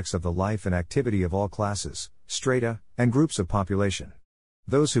aspects of the life and activity of all classes, strata, and groups of population.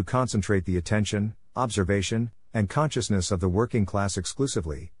 Those who concentrate the attention, observation, and consciousness of the working class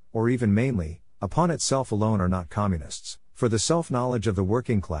exclusively, or even mainly, upon itself alone are not communists, for the self-knowledge of the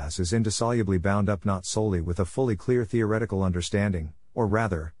working class is indissolubly bound up not solely with a fully clear theoretical understanding, or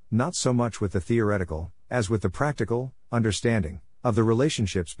rather, not so much with the theoretical, as with the practical, understanding, of the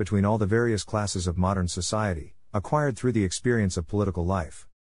relationships between all the various classes of modern society, acquired through the experience of political life.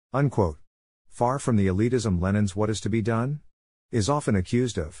 Unquote. Far from the elitism Lenin's "what is to be done?" is often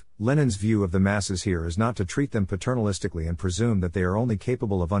accused of, Lenin's view of the masses here is not to treat them paternalistically and presume that they are only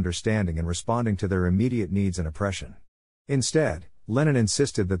capable of understanding and responding to their immediate needs and oppression. Instead, Lenin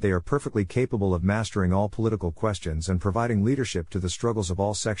insisted that they are perfectly capable of mastering all political questions and providing leadership to the struggles of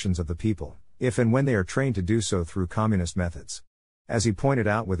all sections of the people, if and when they are trained to do so through communist methods. As he pointed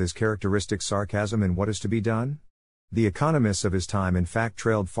out with his characteristic sarcasm in "What is to be done?" the economists of his time in fact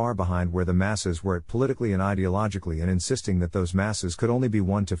trailed far behind where the masses were at politically and ideologically, and insisting that those masses could only be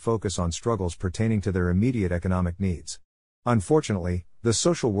won to focus on struggles pertaining to their immediate economic needs. Unfortunately, the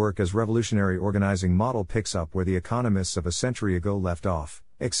social work as revolutionary organizing model picks up where the economists of a century ago left off,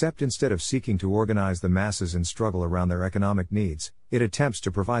 except instead of seeking to organize the masses in struggle around their economic needs, it attempts to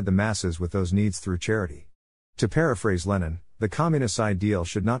provide the masses with those needs through charity. To paraphrase Lenin, the communist ideal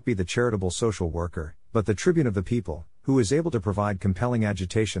should not be the charitable social worker, but the tribune of the people, who is able to provide compelling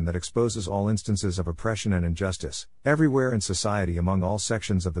agitation that exposes all instances of oppression and injustice, everywhere in society among all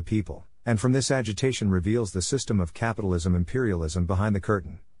sections of the people, and from this agitation reveals the system of capitalism imperialism behind the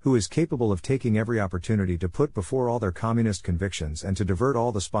curtain, who is capable of taking every opportunity to put before all their communist convictions and to divert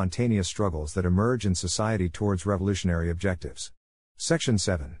all the spontaneous struggles that emerge in society towards revolutionary objectives. Section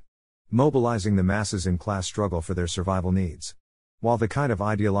 7. Mobilizing the masses in class struggle for their survival needs. While the kind of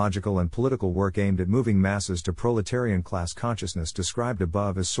ideological and political work aimed at moving masses to proletarian class consciousness described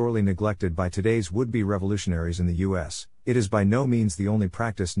above is sorely neglected by today's would-be revolutionaries in the U.S., it is by no means the only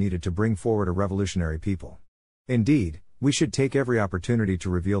practice needed to bring forward a revolutionary people. Indeed, we should take every opportunity to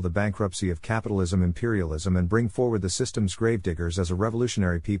reveal the bankruptcy of capitalism imperialism and bring forward the system's gravediggers as a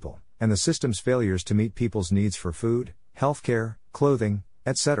revolutionary people, and the system's failures to meet people's needs for food, healthcare, clothing,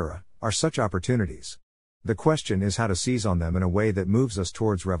 etc., are such opportunities. The question is how to seize on them in a way that moves us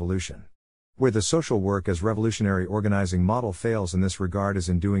towards revolution. Where the social work as revolutionary organizing model fails in this regard is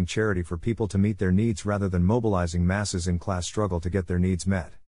in doing charity for people to meet their needs rather than mobilizing masses in class struggle to get their needs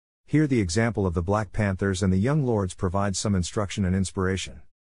met. Here the example of the Black Panthers and the Young Lords provides some instruction and inspiration.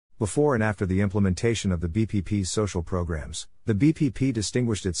 Before and after the implementation of the BPP's social programs, the BPP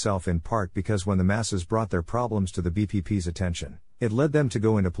distinguished itself in part because when the masses brought their problems to the BPP's attention, it led them to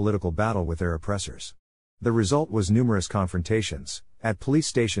go into political battle with their oppressors. The result was numerous confrontations, at police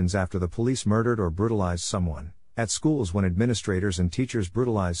stations after the police murdered or brutalized someone, at schools when administrators and teachers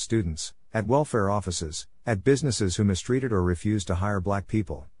brutalized students, at welfare offices, at businesses who mistreated or refused to hire black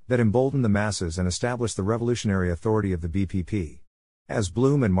people, that emboldened the masses and established the revolutionary authority of the BPP. As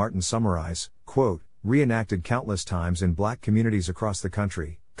Bloom and Martin summarize, quote, reenacted countless times in black communities across the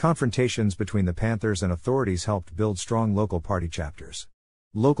country, confrontations between the Panthers and authorities helped build strong local party chapters.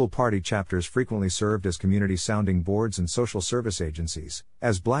 Local party chapters frequently served as community sounding boards and social service agencies,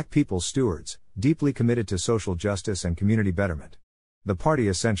 as black people's stewards, deeply committed to social justice and community betterment. The party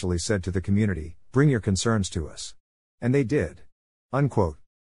essentially said to the community, bring your concerns to us. And they did. Unquote.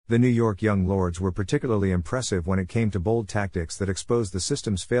 The New York Young Lords were particularly impressive when it came to bold tactics that exposed the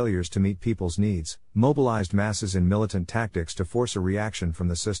system's failures to meet people's needs, mobilized masses in militant tactics to force a reaction from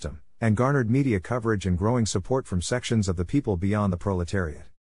the system, and garnered media coverage and growing support from sections of the people beyond the proletariat.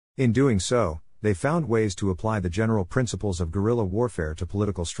 In doing so, they found ways to apply the general principles of guerrilla warfare to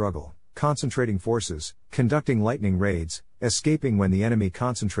political struggle, concentrating forces, conducting lightning raids, escaping when the enemy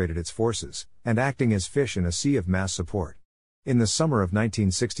concentrated its forces, and acting as fish in a sea of mass support. In the summer of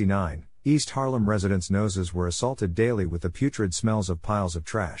 1969, East Harlem residents' noses were assaulted daily with the putrid smells of piles of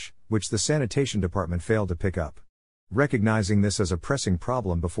trash, which the sanitation department failed to pick up. Recognizing this as a pressing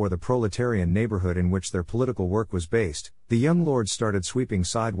problem before the proletarian neighborhood in which their political work was based, the Young Lords started sweeping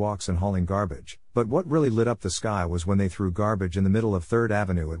sidewalks and hauling garbage, but what really lit up the sky was when they threw garbage in the middle of 3rd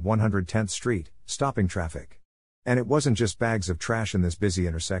Avenue at 110th Street, stopping traffic. And it wasn't just bags of trash in this busy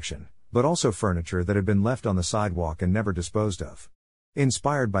intersection. but also furniture that had been left on the sidewalk and never disposed of.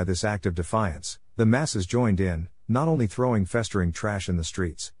 Inspired by this act of defiance, the masses joined in, not only throwing festering trash in the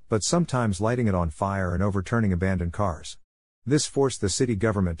streets, but sometimes lighting it on fire and overturning abandoned cars. This forced the city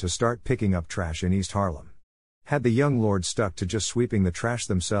government to start picking up trash in East Harlem. Had the young lords stuck to just sweeping the trash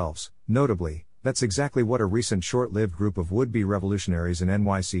themselves, notably, that's exactly what a recent short-lived group of would-be revolutionaries in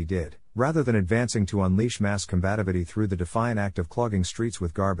NYC did, rather than advancing to unleash mass combativity through the defiant act of clogging streets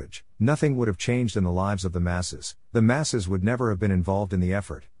with garbage, nothing would have changed in the lives of the masses would never have been involved in the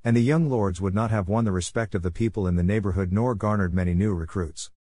effort, and the young lords would not have won the respect of the people in the neighborhood nor garnered many new recruits.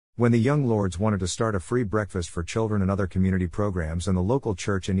 When the young lords wanted to start a free breakfast for children and other community programs, and the local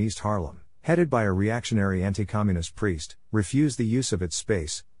church in East Harlem, headed by a reactionary anti-communist priest, refused the use of its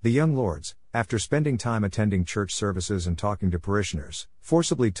space, the young lords, after spending time attending church services and talking to parishioners,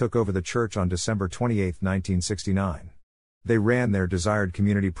 forcibly took over the church on December 28, 1969. They ran their desired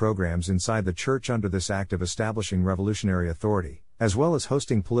community programs inside the church under this act of establishing revolutionary authority, as well as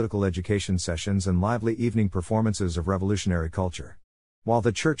hosting political education sessions and lively evening performances of revolutionary culture. While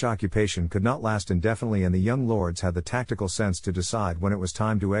the church occupation could not last indefinitely, and the young lords had the tactical sense to decide when it was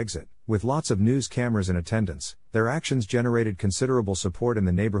time to exit, with lots of news cameras in attendance, their actions generated considerable support in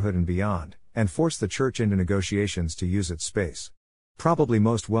the neighborhood and beyond, and forced the church into negotiations to use its space. Probably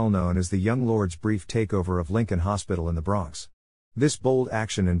most well known is the young lords' brief takeover of Lincoln Hospital in the Bronx. This bold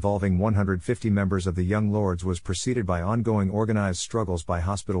action involving 150 members of the Young Lords was preceded by ongoing organized struggles by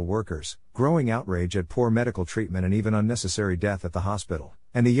hospital workers, growing outrage at poor medical treatment and even unnecessary death at the hospital,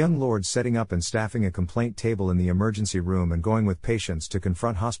 and the Young Lords setting up and staffing a complaint table in the emergency room and going with patients to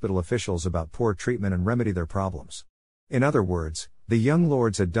confront hospital officials about poor treatment and remedy their problems. In other words, the Young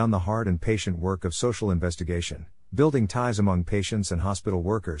Lords had done the hard and patient work of social investigation, building ties among patients and hospital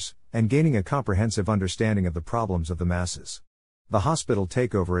workers, and gaining a comprehensive understanding of the problems of the masses. The hospital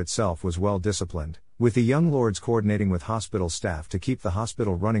takeover itself was well disciplined, with the Young Lords coordinating with hospital staff to keep the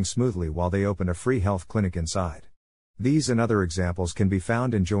hospital running smoothly while they opened a free health clinic inside. These and other examples can be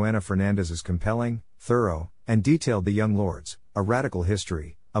found in Joanna Fernandez's compelling, thorough, and detailed The Young Lords, A Radical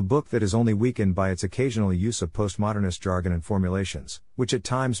History, a book that is only weakened by its occasional use of postmodernist jargon and formulations, which at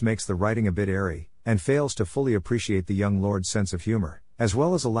times makes the writing a bit airy, and fails to fully appreciate the Young Lords' sense of humor, as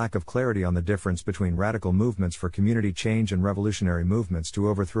well as a lack of clarity on the difference between radical movements for community change and revolutionary movements to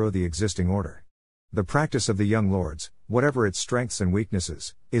overthrow the existing order. The practice of the Young Lords, whatever its strengths and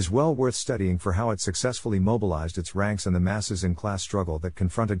weaknesses, is well worth studying for how it successfully mobilized its ranks and the masses in class struggle that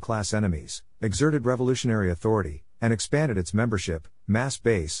confronted class enemies, exerted revolutionary authority, and expanded its membership, mass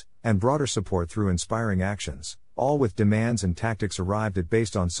base, and broader support through inspiring actions, all with demands and tactics arrived at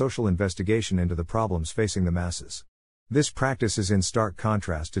based on social investigation into the problems facing the masses. This practice is in stark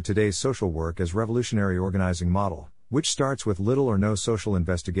contrast to today's social work as revolutionary organizing model, which starts with little or no social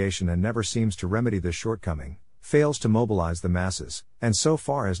investigation and never seems to remedy this shortcoming, fails to mobilize the masses, and so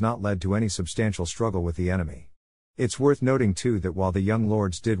far has not led to any substantial struggle with the enemy. It's worth noting too that while the Young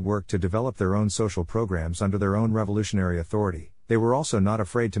Lords did work to develop their own social programs under their own revolutionary authority, they were also not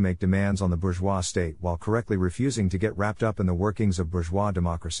afraid to make demands on the bourgeois state while correctly refusing to get wrapped up in the workings of bourgeois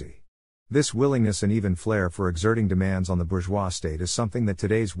democracy. This willingness and even flair for exerting demands on the bourgeois state is something that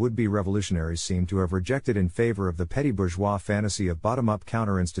today's would-be revolutionaries seem to have rejected in favor of the petty bourgeois fantasy of bottom-up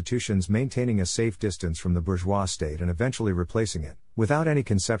counter-institutions maintaining a safe distance from the bourgeois state and eventually replacing it, without any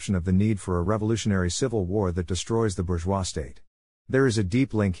conception of the need for a revolutionary civil war that destroys the bourgeois state. There is a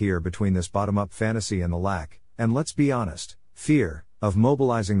deep link here between this bottom-up fantasy and the lack, and let's be honest, fear, of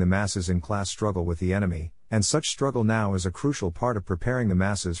mobilizing the masses in class struggle with the enemy, and such struggle now is a crucial part of preparing the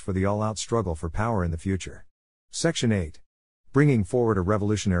masses for the all-out struggle for power in the future. Section 8. Bringing forward a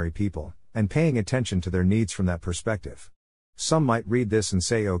revolutionary people, and paying attention to their needs from that perspective. Some might read this and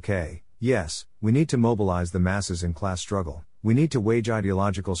say, okay, yes, we need to mobilize the masses in class struggle, we need to wage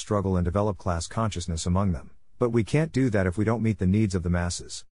ideological struggle and develop class consciousness among them, but we can't do that if we don't meet the needs of the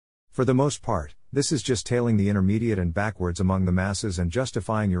masses. For the most part, this is just tailing the intermediate and backwards among the masses and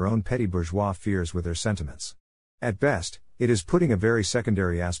justifying your own petty bourgeois fears with their sentiments. At best, it is putting a very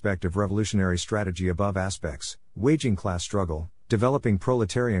secondary aspect of revolutionary strategy above aspects, waging class struggle, developing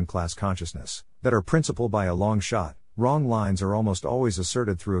proletarian class consciousness, that are principal by a long shot. Wrong lines are almost always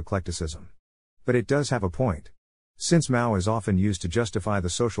asserted through eclecticism. But it does have a point. Since Mao is often used to justify the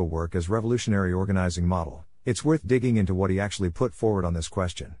social work as revolutionary organizing model, it's worth digging into what he actually put forward on this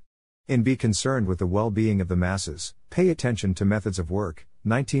question. In Be Concerned with the Well-Being of the Masses, Pay Attention to Methods of Work,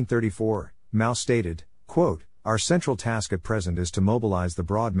 1934, Mao stated, quote, "Our central task at present is to mobilize the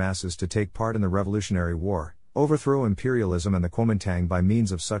broad masses to take part in the Revolutionary War, overthrow imperialism and the Kuomintang by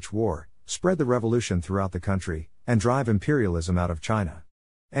means of such war, spread the revolution throughout the country, and drive imperialism out of China."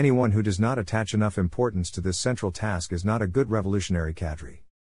 Anyone who does not attach enough importance to this central task is not a good revolutionary cadre.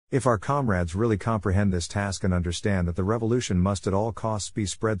 If our comrades really comprehend this task and understand that the revolution must at all costs be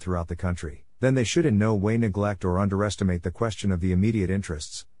spread throughout the country, then they should in no way neglect or underestimate the question of the immediate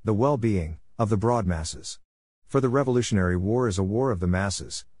interests, the well-being, of the broad masses. For the Revolutionary War is a war of the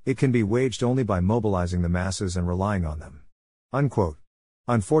masses. It can be waged only by mobilizing the masses and relying on them. Unquote.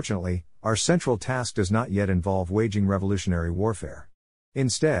 Unfortunately, our central task does not yet involve waging revolutionary warfare.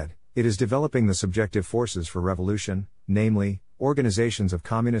 Instead, it is developing the subjective forces for revolution, namely, organizations of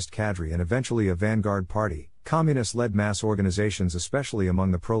communist cadre and eventually a vanguard party, communist-led mass organizations especially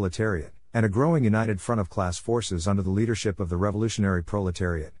among the proletariat, and a growing united front of class forces under the leadership of the revolutionary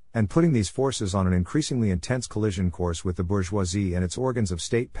proletariat, and putting these forces on an increasingly intense collision course with the bourgeoisie and its organs of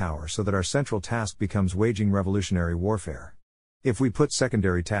state power so that our central task becomes waging revolutionary warfare. If we put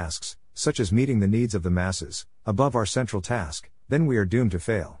secondary tasks, such as meeting the needs of the masses, above our central task, then we are doomed to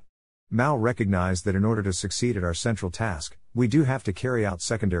fail. Mao recognized that in order to succeed at our central task, we do have to carry out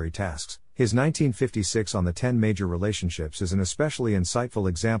secondary tasks. His 1956 on the 10 major relationships is an especially insightful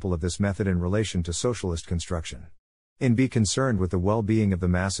example of this method in relation to socialist construction. In Be Concerned with the Well-Being of the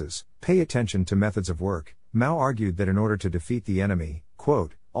Masses, Pay Attention to Methods of Work, Mao argued that in order to defeat the enemy,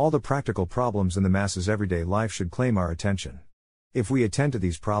 quote, all the practical problems in the masses' everyday life should claim our attention. If we attend to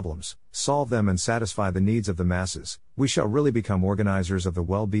these problems, solve them and satisfy the needs of the masses, we shall really become organizers of the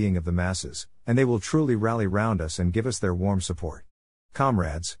well-being of the masses, and they will truly rally round us and give us their warm support.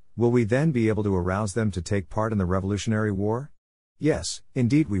 Comrades, will we then be able to arouse them to take part in the Revolutionary War? Yes,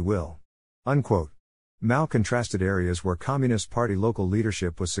 indeed we will. Unquote. Mao contrasted areas where Communist Party local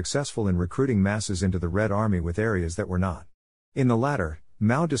leadership was successful in recruiting masses into the Red Army with areas that were not. In the latter,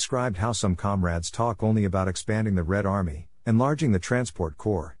 Mao described how some comrades talk only about expanding the Red Army, enlarging the transport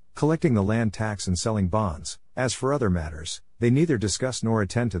corps, collecting the land tax and selling bonds. As for other matters, they neither discuss nor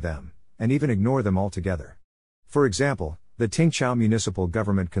attend to them, and even ignore them altogether. For example, the Tingchao municipal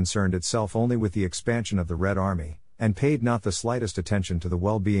government concerned itself only with the expansion of the Red Army, and paid not the slightest attention to the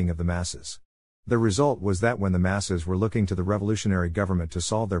well-being of the masses. The result was that when the masses were looking to the revolutionary government to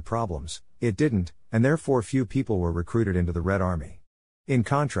solve their problems, it didn't, and therefore few people were recruited into the Red Army. In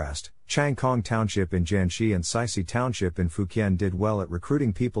contrast, Changkong Township in Jiangxi and Sisi Township in Fujian did well at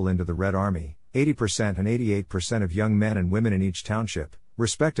recruiting people into the Red Army, 80% and 88% of young men and women in each township,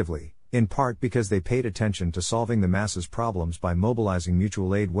 respectively, in part because they paid attention to solving the masses' problems by mobilizing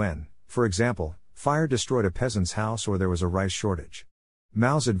mutual aid when, for example, fire destroyed a peasant's house or there was a rice shortage.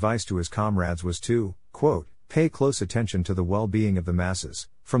 Mao's advice to his comrades was to, quote, pay close attention to the well-being of the masses,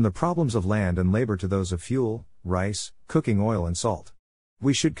 from the problems of land and labor to those of fuel, rice, cooking oil and salt.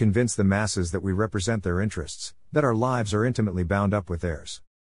 We should convince the masses that we represent their interests, that our lives are intimately bound up with theirs.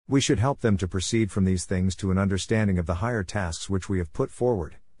 We should help them to proceed from these things to an understanding of the higher tasks which we have put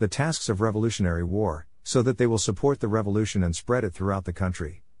forward, the tasks of revolutionary war, so that they will support the revolution and spread it throughout the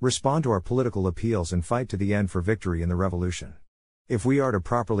country, respond to our political appeals and fight to the end for victory in the revolution. If we are to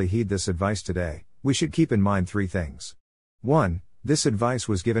properly heed this advice today, we should keep in mind three things. 1. This advice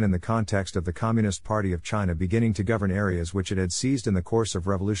was given in the context of the Communist Party of China beginning to govern areas which it had seized in the course of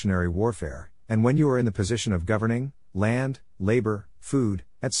revolutionary warfare, and when you are in the position of governing, land, labor, food,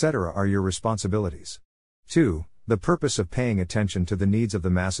 etc. are your responsibilities. 2. The purpose of paying attention to the needs of the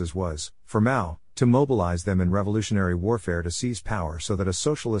masses was, for Mao, to mobilize them in revolutionary warfare to seize power so that a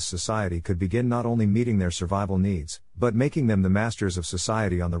socialist society could begin not only meeting their survival needs, but making them the masters of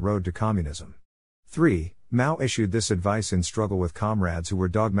society on the road to communism. 3. Mao issued this advice in struggle with comrades who were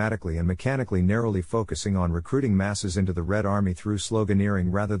dogmatically and mechanically narrowly focusing on recruiting masses into the Red Army through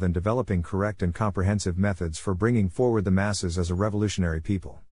sloganeering rather than developing correct and comprehensive methods for bringing forward the masses as a revolutionary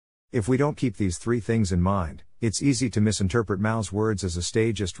people. If we don't keep these three things in mind, it's easy to misinterpret Mao's words as a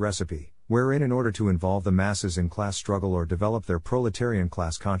stagist recipe, wherein in order to involve the masses in class struggle or develop their proletarian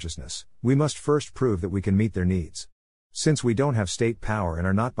class consciousness, we must first prove that we can meet their needs. Since we don't have state power and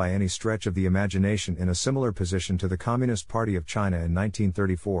are not by any stretch of the imagination in a similar position to the Communist Party of China in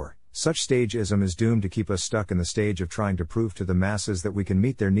 1934, such stagism is doomed to keep us stuck in the stage of trying to prove to the masses that we can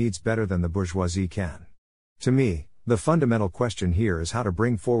meet their needs better than the bourgeoisie can. To me, the fundamental question here is how to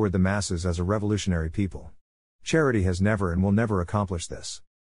bring forward the masses as a revolutionary people. Charity has never and will never accomplish this.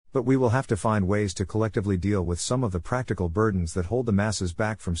 But we will have to find ways to collectively deal with some of the practical burdens that hold the masses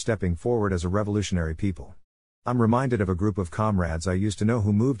back from stepping forward as a revolutionary people. I'm reminded of a group of comrades I used to know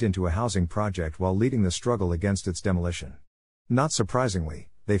who moved into a housing project while leading the struggle against its demolition. Not surprisingly,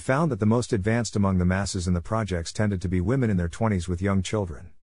 they found that the most advanced among the masses in the projects tended to be women in their 20s with young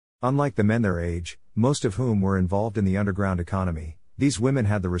children. Unlike the men their age, most of whom were involved in the underground economy, These women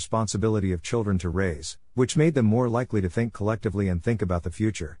had the responsibility of children to raise, which made them more likely to think collectively and think about the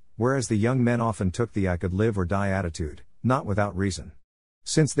future, whereas the young men often took the I could live or die attitude, not without reason.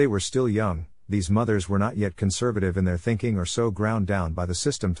 Since they were still young, these mothers were not yet conservative in their thinking or so ground down by the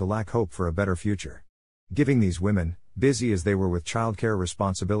system to lack hope for a better future. Giving these women, busy as they were with childcare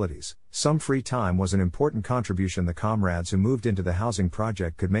responsibilities, some free time was an important contribution the comrades who moved into the housing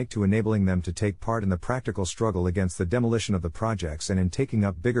project could make to enabling them to take part in the practical struggle against the demolition of the projects and in taking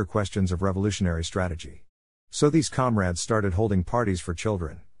up bigger questions of revolutionary strategy. So these comrades started holding parties for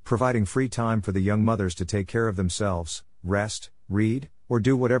children, providing free time for the young mothers to take care of themselves, rest, read, or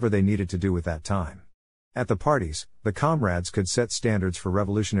do whatever they needed to do with that time. At the parties, the comrades could set standards for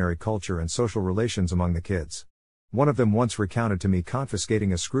revolutionary culture and social relations among the kids. One of them once recounted to me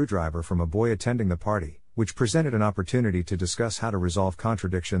confiscating a screwdriver from a boy attending the party, which presented an opportunity to discuss how to resolve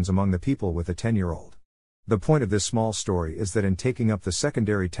contradictions among the people with a 10-year-old. The point of this small story is that in taking up the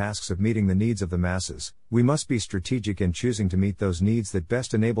secondary tasks of meeting the needs of the masses, we must be strategic in choosing to meet those needs that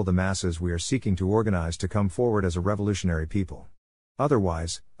best enable the masses we are seeking to organize to come forward as a revolutionary people.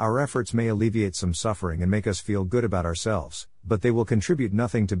 Otherwise, our efforts may alleviate some suffering and make us feel good about ourselves, but they will contribute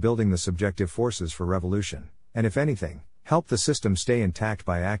nothing to building the subjective forces for revolution, and if anything, help the system stay intact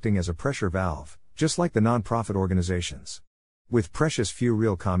by acting as a pressure valve, just like the non-profit organizations. With precious few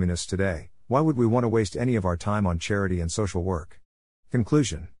real communists today, why would we want to waste any of our time on charity and social work?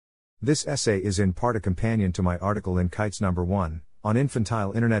 Conclusion. This essay is in part a companion to my article in Kites No. 1, on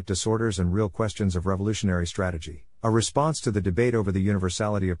infantile internet disorders and real questions of revolutionary strategy, a response to the debate over the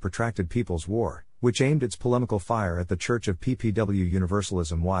universality of protracted People's War, which aimed its polemical fire at the Church of PPW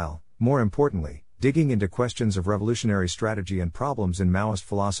Universalism while, more importantly, digging into questions of revolutionary strategy and problems in Maoist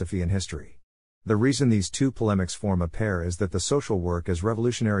philosophy and history. The reason these two polemics form a pair is that the social work as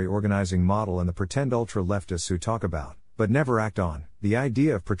revolutionary organizing model and the pretend ultra-leftists who talk about, but never act on, the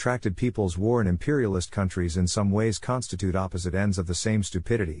idea of protracted people's war in imperialist countries in some ways constitute opposite ends of the same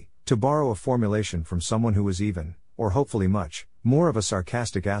stupidity, to borrow a formulation from someone who was even, or hopefully much, more of a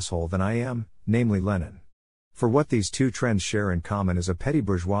sarcastic asshole than I am, namely Lenin. For what these two trends share in common is a petty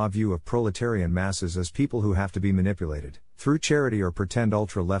bourgeois view of proletarian masses as people who have to be manipulated, through charity or pretend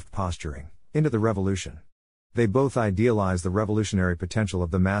ultra-left posturing, into the revolution. They both idealize the revolutionary potential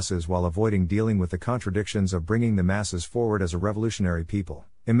of the masses while avoiding dealing with the contradictions of bringing the masses forward as a revolutionary people,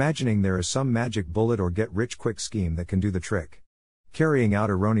 imagining there is some magic bullet or get-rich-quick scheme that can do the trick. Carrying out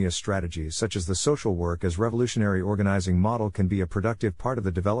erroneous strategies such as the social work as revolutionary organizing model can be a productive part of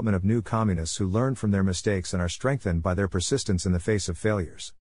the development of new communists who learn from their mistakes and are strengthened by their persistence in the face of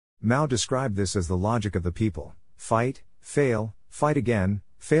failures. Mao described this as the logic of the people: fight, fail, fight again,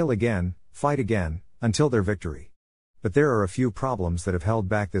 fail again, fight again, until their victory. But there are a few problems that have held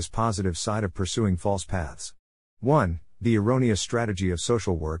back this positive side of pursuing false paths. 1. The erroneous strategy of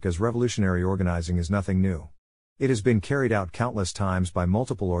social work as revolutionary organizing is nothing new. It has been carried out countless times by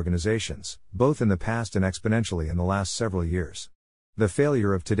multiple organizations, both in the past and exponentially in the last several years. The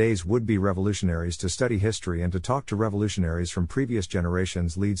failure of today's would-be revolutionaries to study history and to talk to revolutionaries from previous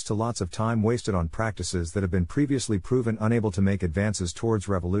generations leads to lots of time wasted on practices that have been previously proven unable to make advances towards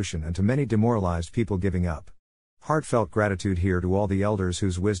revolution and to many demoralized people giving up. Heartfelt gratitude here to all the elders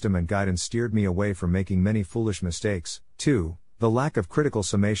whose wisdom and guidance steered me away from making many foolish mistakes. 2. The lack of critical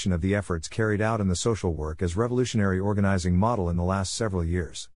summation of the efforts carried out in the social work as revolutionary organizing model in the last several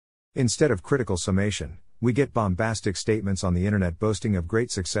years. Instead of critical summation, we get bombastic statements on the internet boasting of great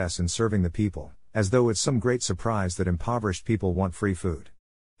success in serving the people, as though it's some great surprise that impoverished people want free food.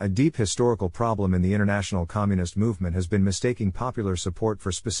 A deep historical problem in the international communist movement has been mistaking popular support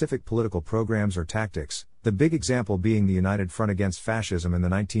for specific political programs or tactics, the big example being the United Front Against Fascism in the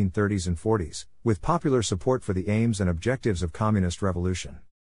 1930s and 40s, with popular support for the aims and objectives of communist revolution.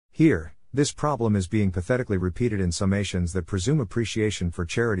 Here, this problem is being pathetically repeated in summations that presume appreciation for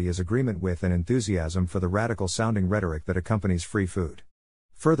charity as agreement with and enthusiasm for the radical-sounding rhetoric that accompanies free food.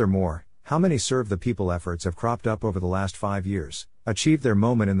 Furthermore, how many serve the people efforts have cropped up over the last 5 years, achieved their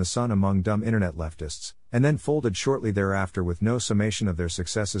moment in the sun among dumb internet leftists, and then folded shortly thereafter with no summation of their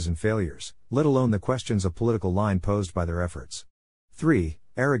successes and failures, let alone the questions of political line posed by their efforts. 3.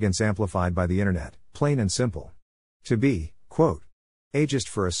 Arrogance amplified by the internet, plain and simple. To be, quote, ageist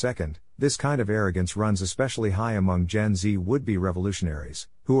for a second, this kind of arrogance runs especially high among Gen Z would-be revolutionaries,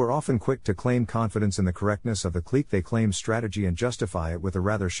 who are often quick to claim confidence in the correctness of the clique they claim strategy and justify it with a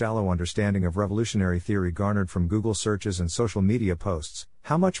rather shallow understanding of revolutionary theory garnered from Google searches and social media posts.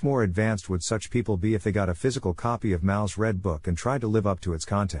 How much more advanced would such people be if they got a physical copy of Mao's Red Book and tried to live up to its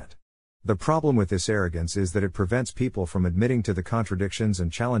content? The problem with this arrogance is that it prevents people from admitting to the contradictions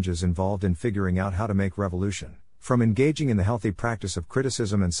and challenges involved in figuring out how to make revolution, from engaging in the healthy practice of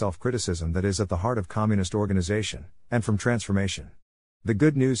criticism and self-criticism that is at the heart of communist organization, and from transformation. The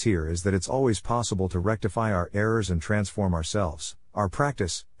good news here is that it's always possible to rectify our errors and transform ourselves, our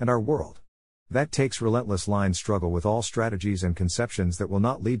practice, and our world. That takes relentless line struggle with all strategies and conceptions that will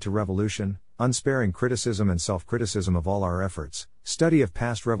not lead to revolution, unsparing criticism and self-criticism of all our efforts, study of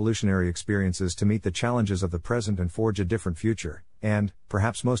past revolutionary experiences to meet the challenges of the present and forge a different future, and,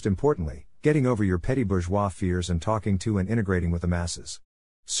 perhaps most importantly, getting over your petty bourgeois fears and talking to and integrating with the masses.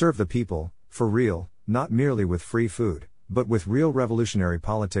 Serve the people, for real, not merely with free food, but with real revolutionary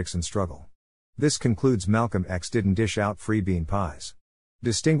politics and struggle. This concludes Malcolm X Didn't Dish Out Free Bean Pies.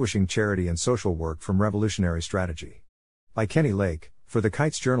 Distinguishing Charity and Social Work from Revolutionary Strategy. By Kenny Lake, for the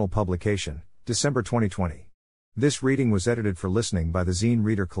Kites Journal publication, December 2020. This reading was edited for listening by the Zine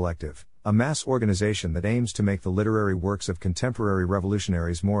Reader Collective, a mass organization that aims to make the literary works of contemporary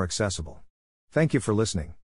revolutionaries more accessible. Thank you for listening.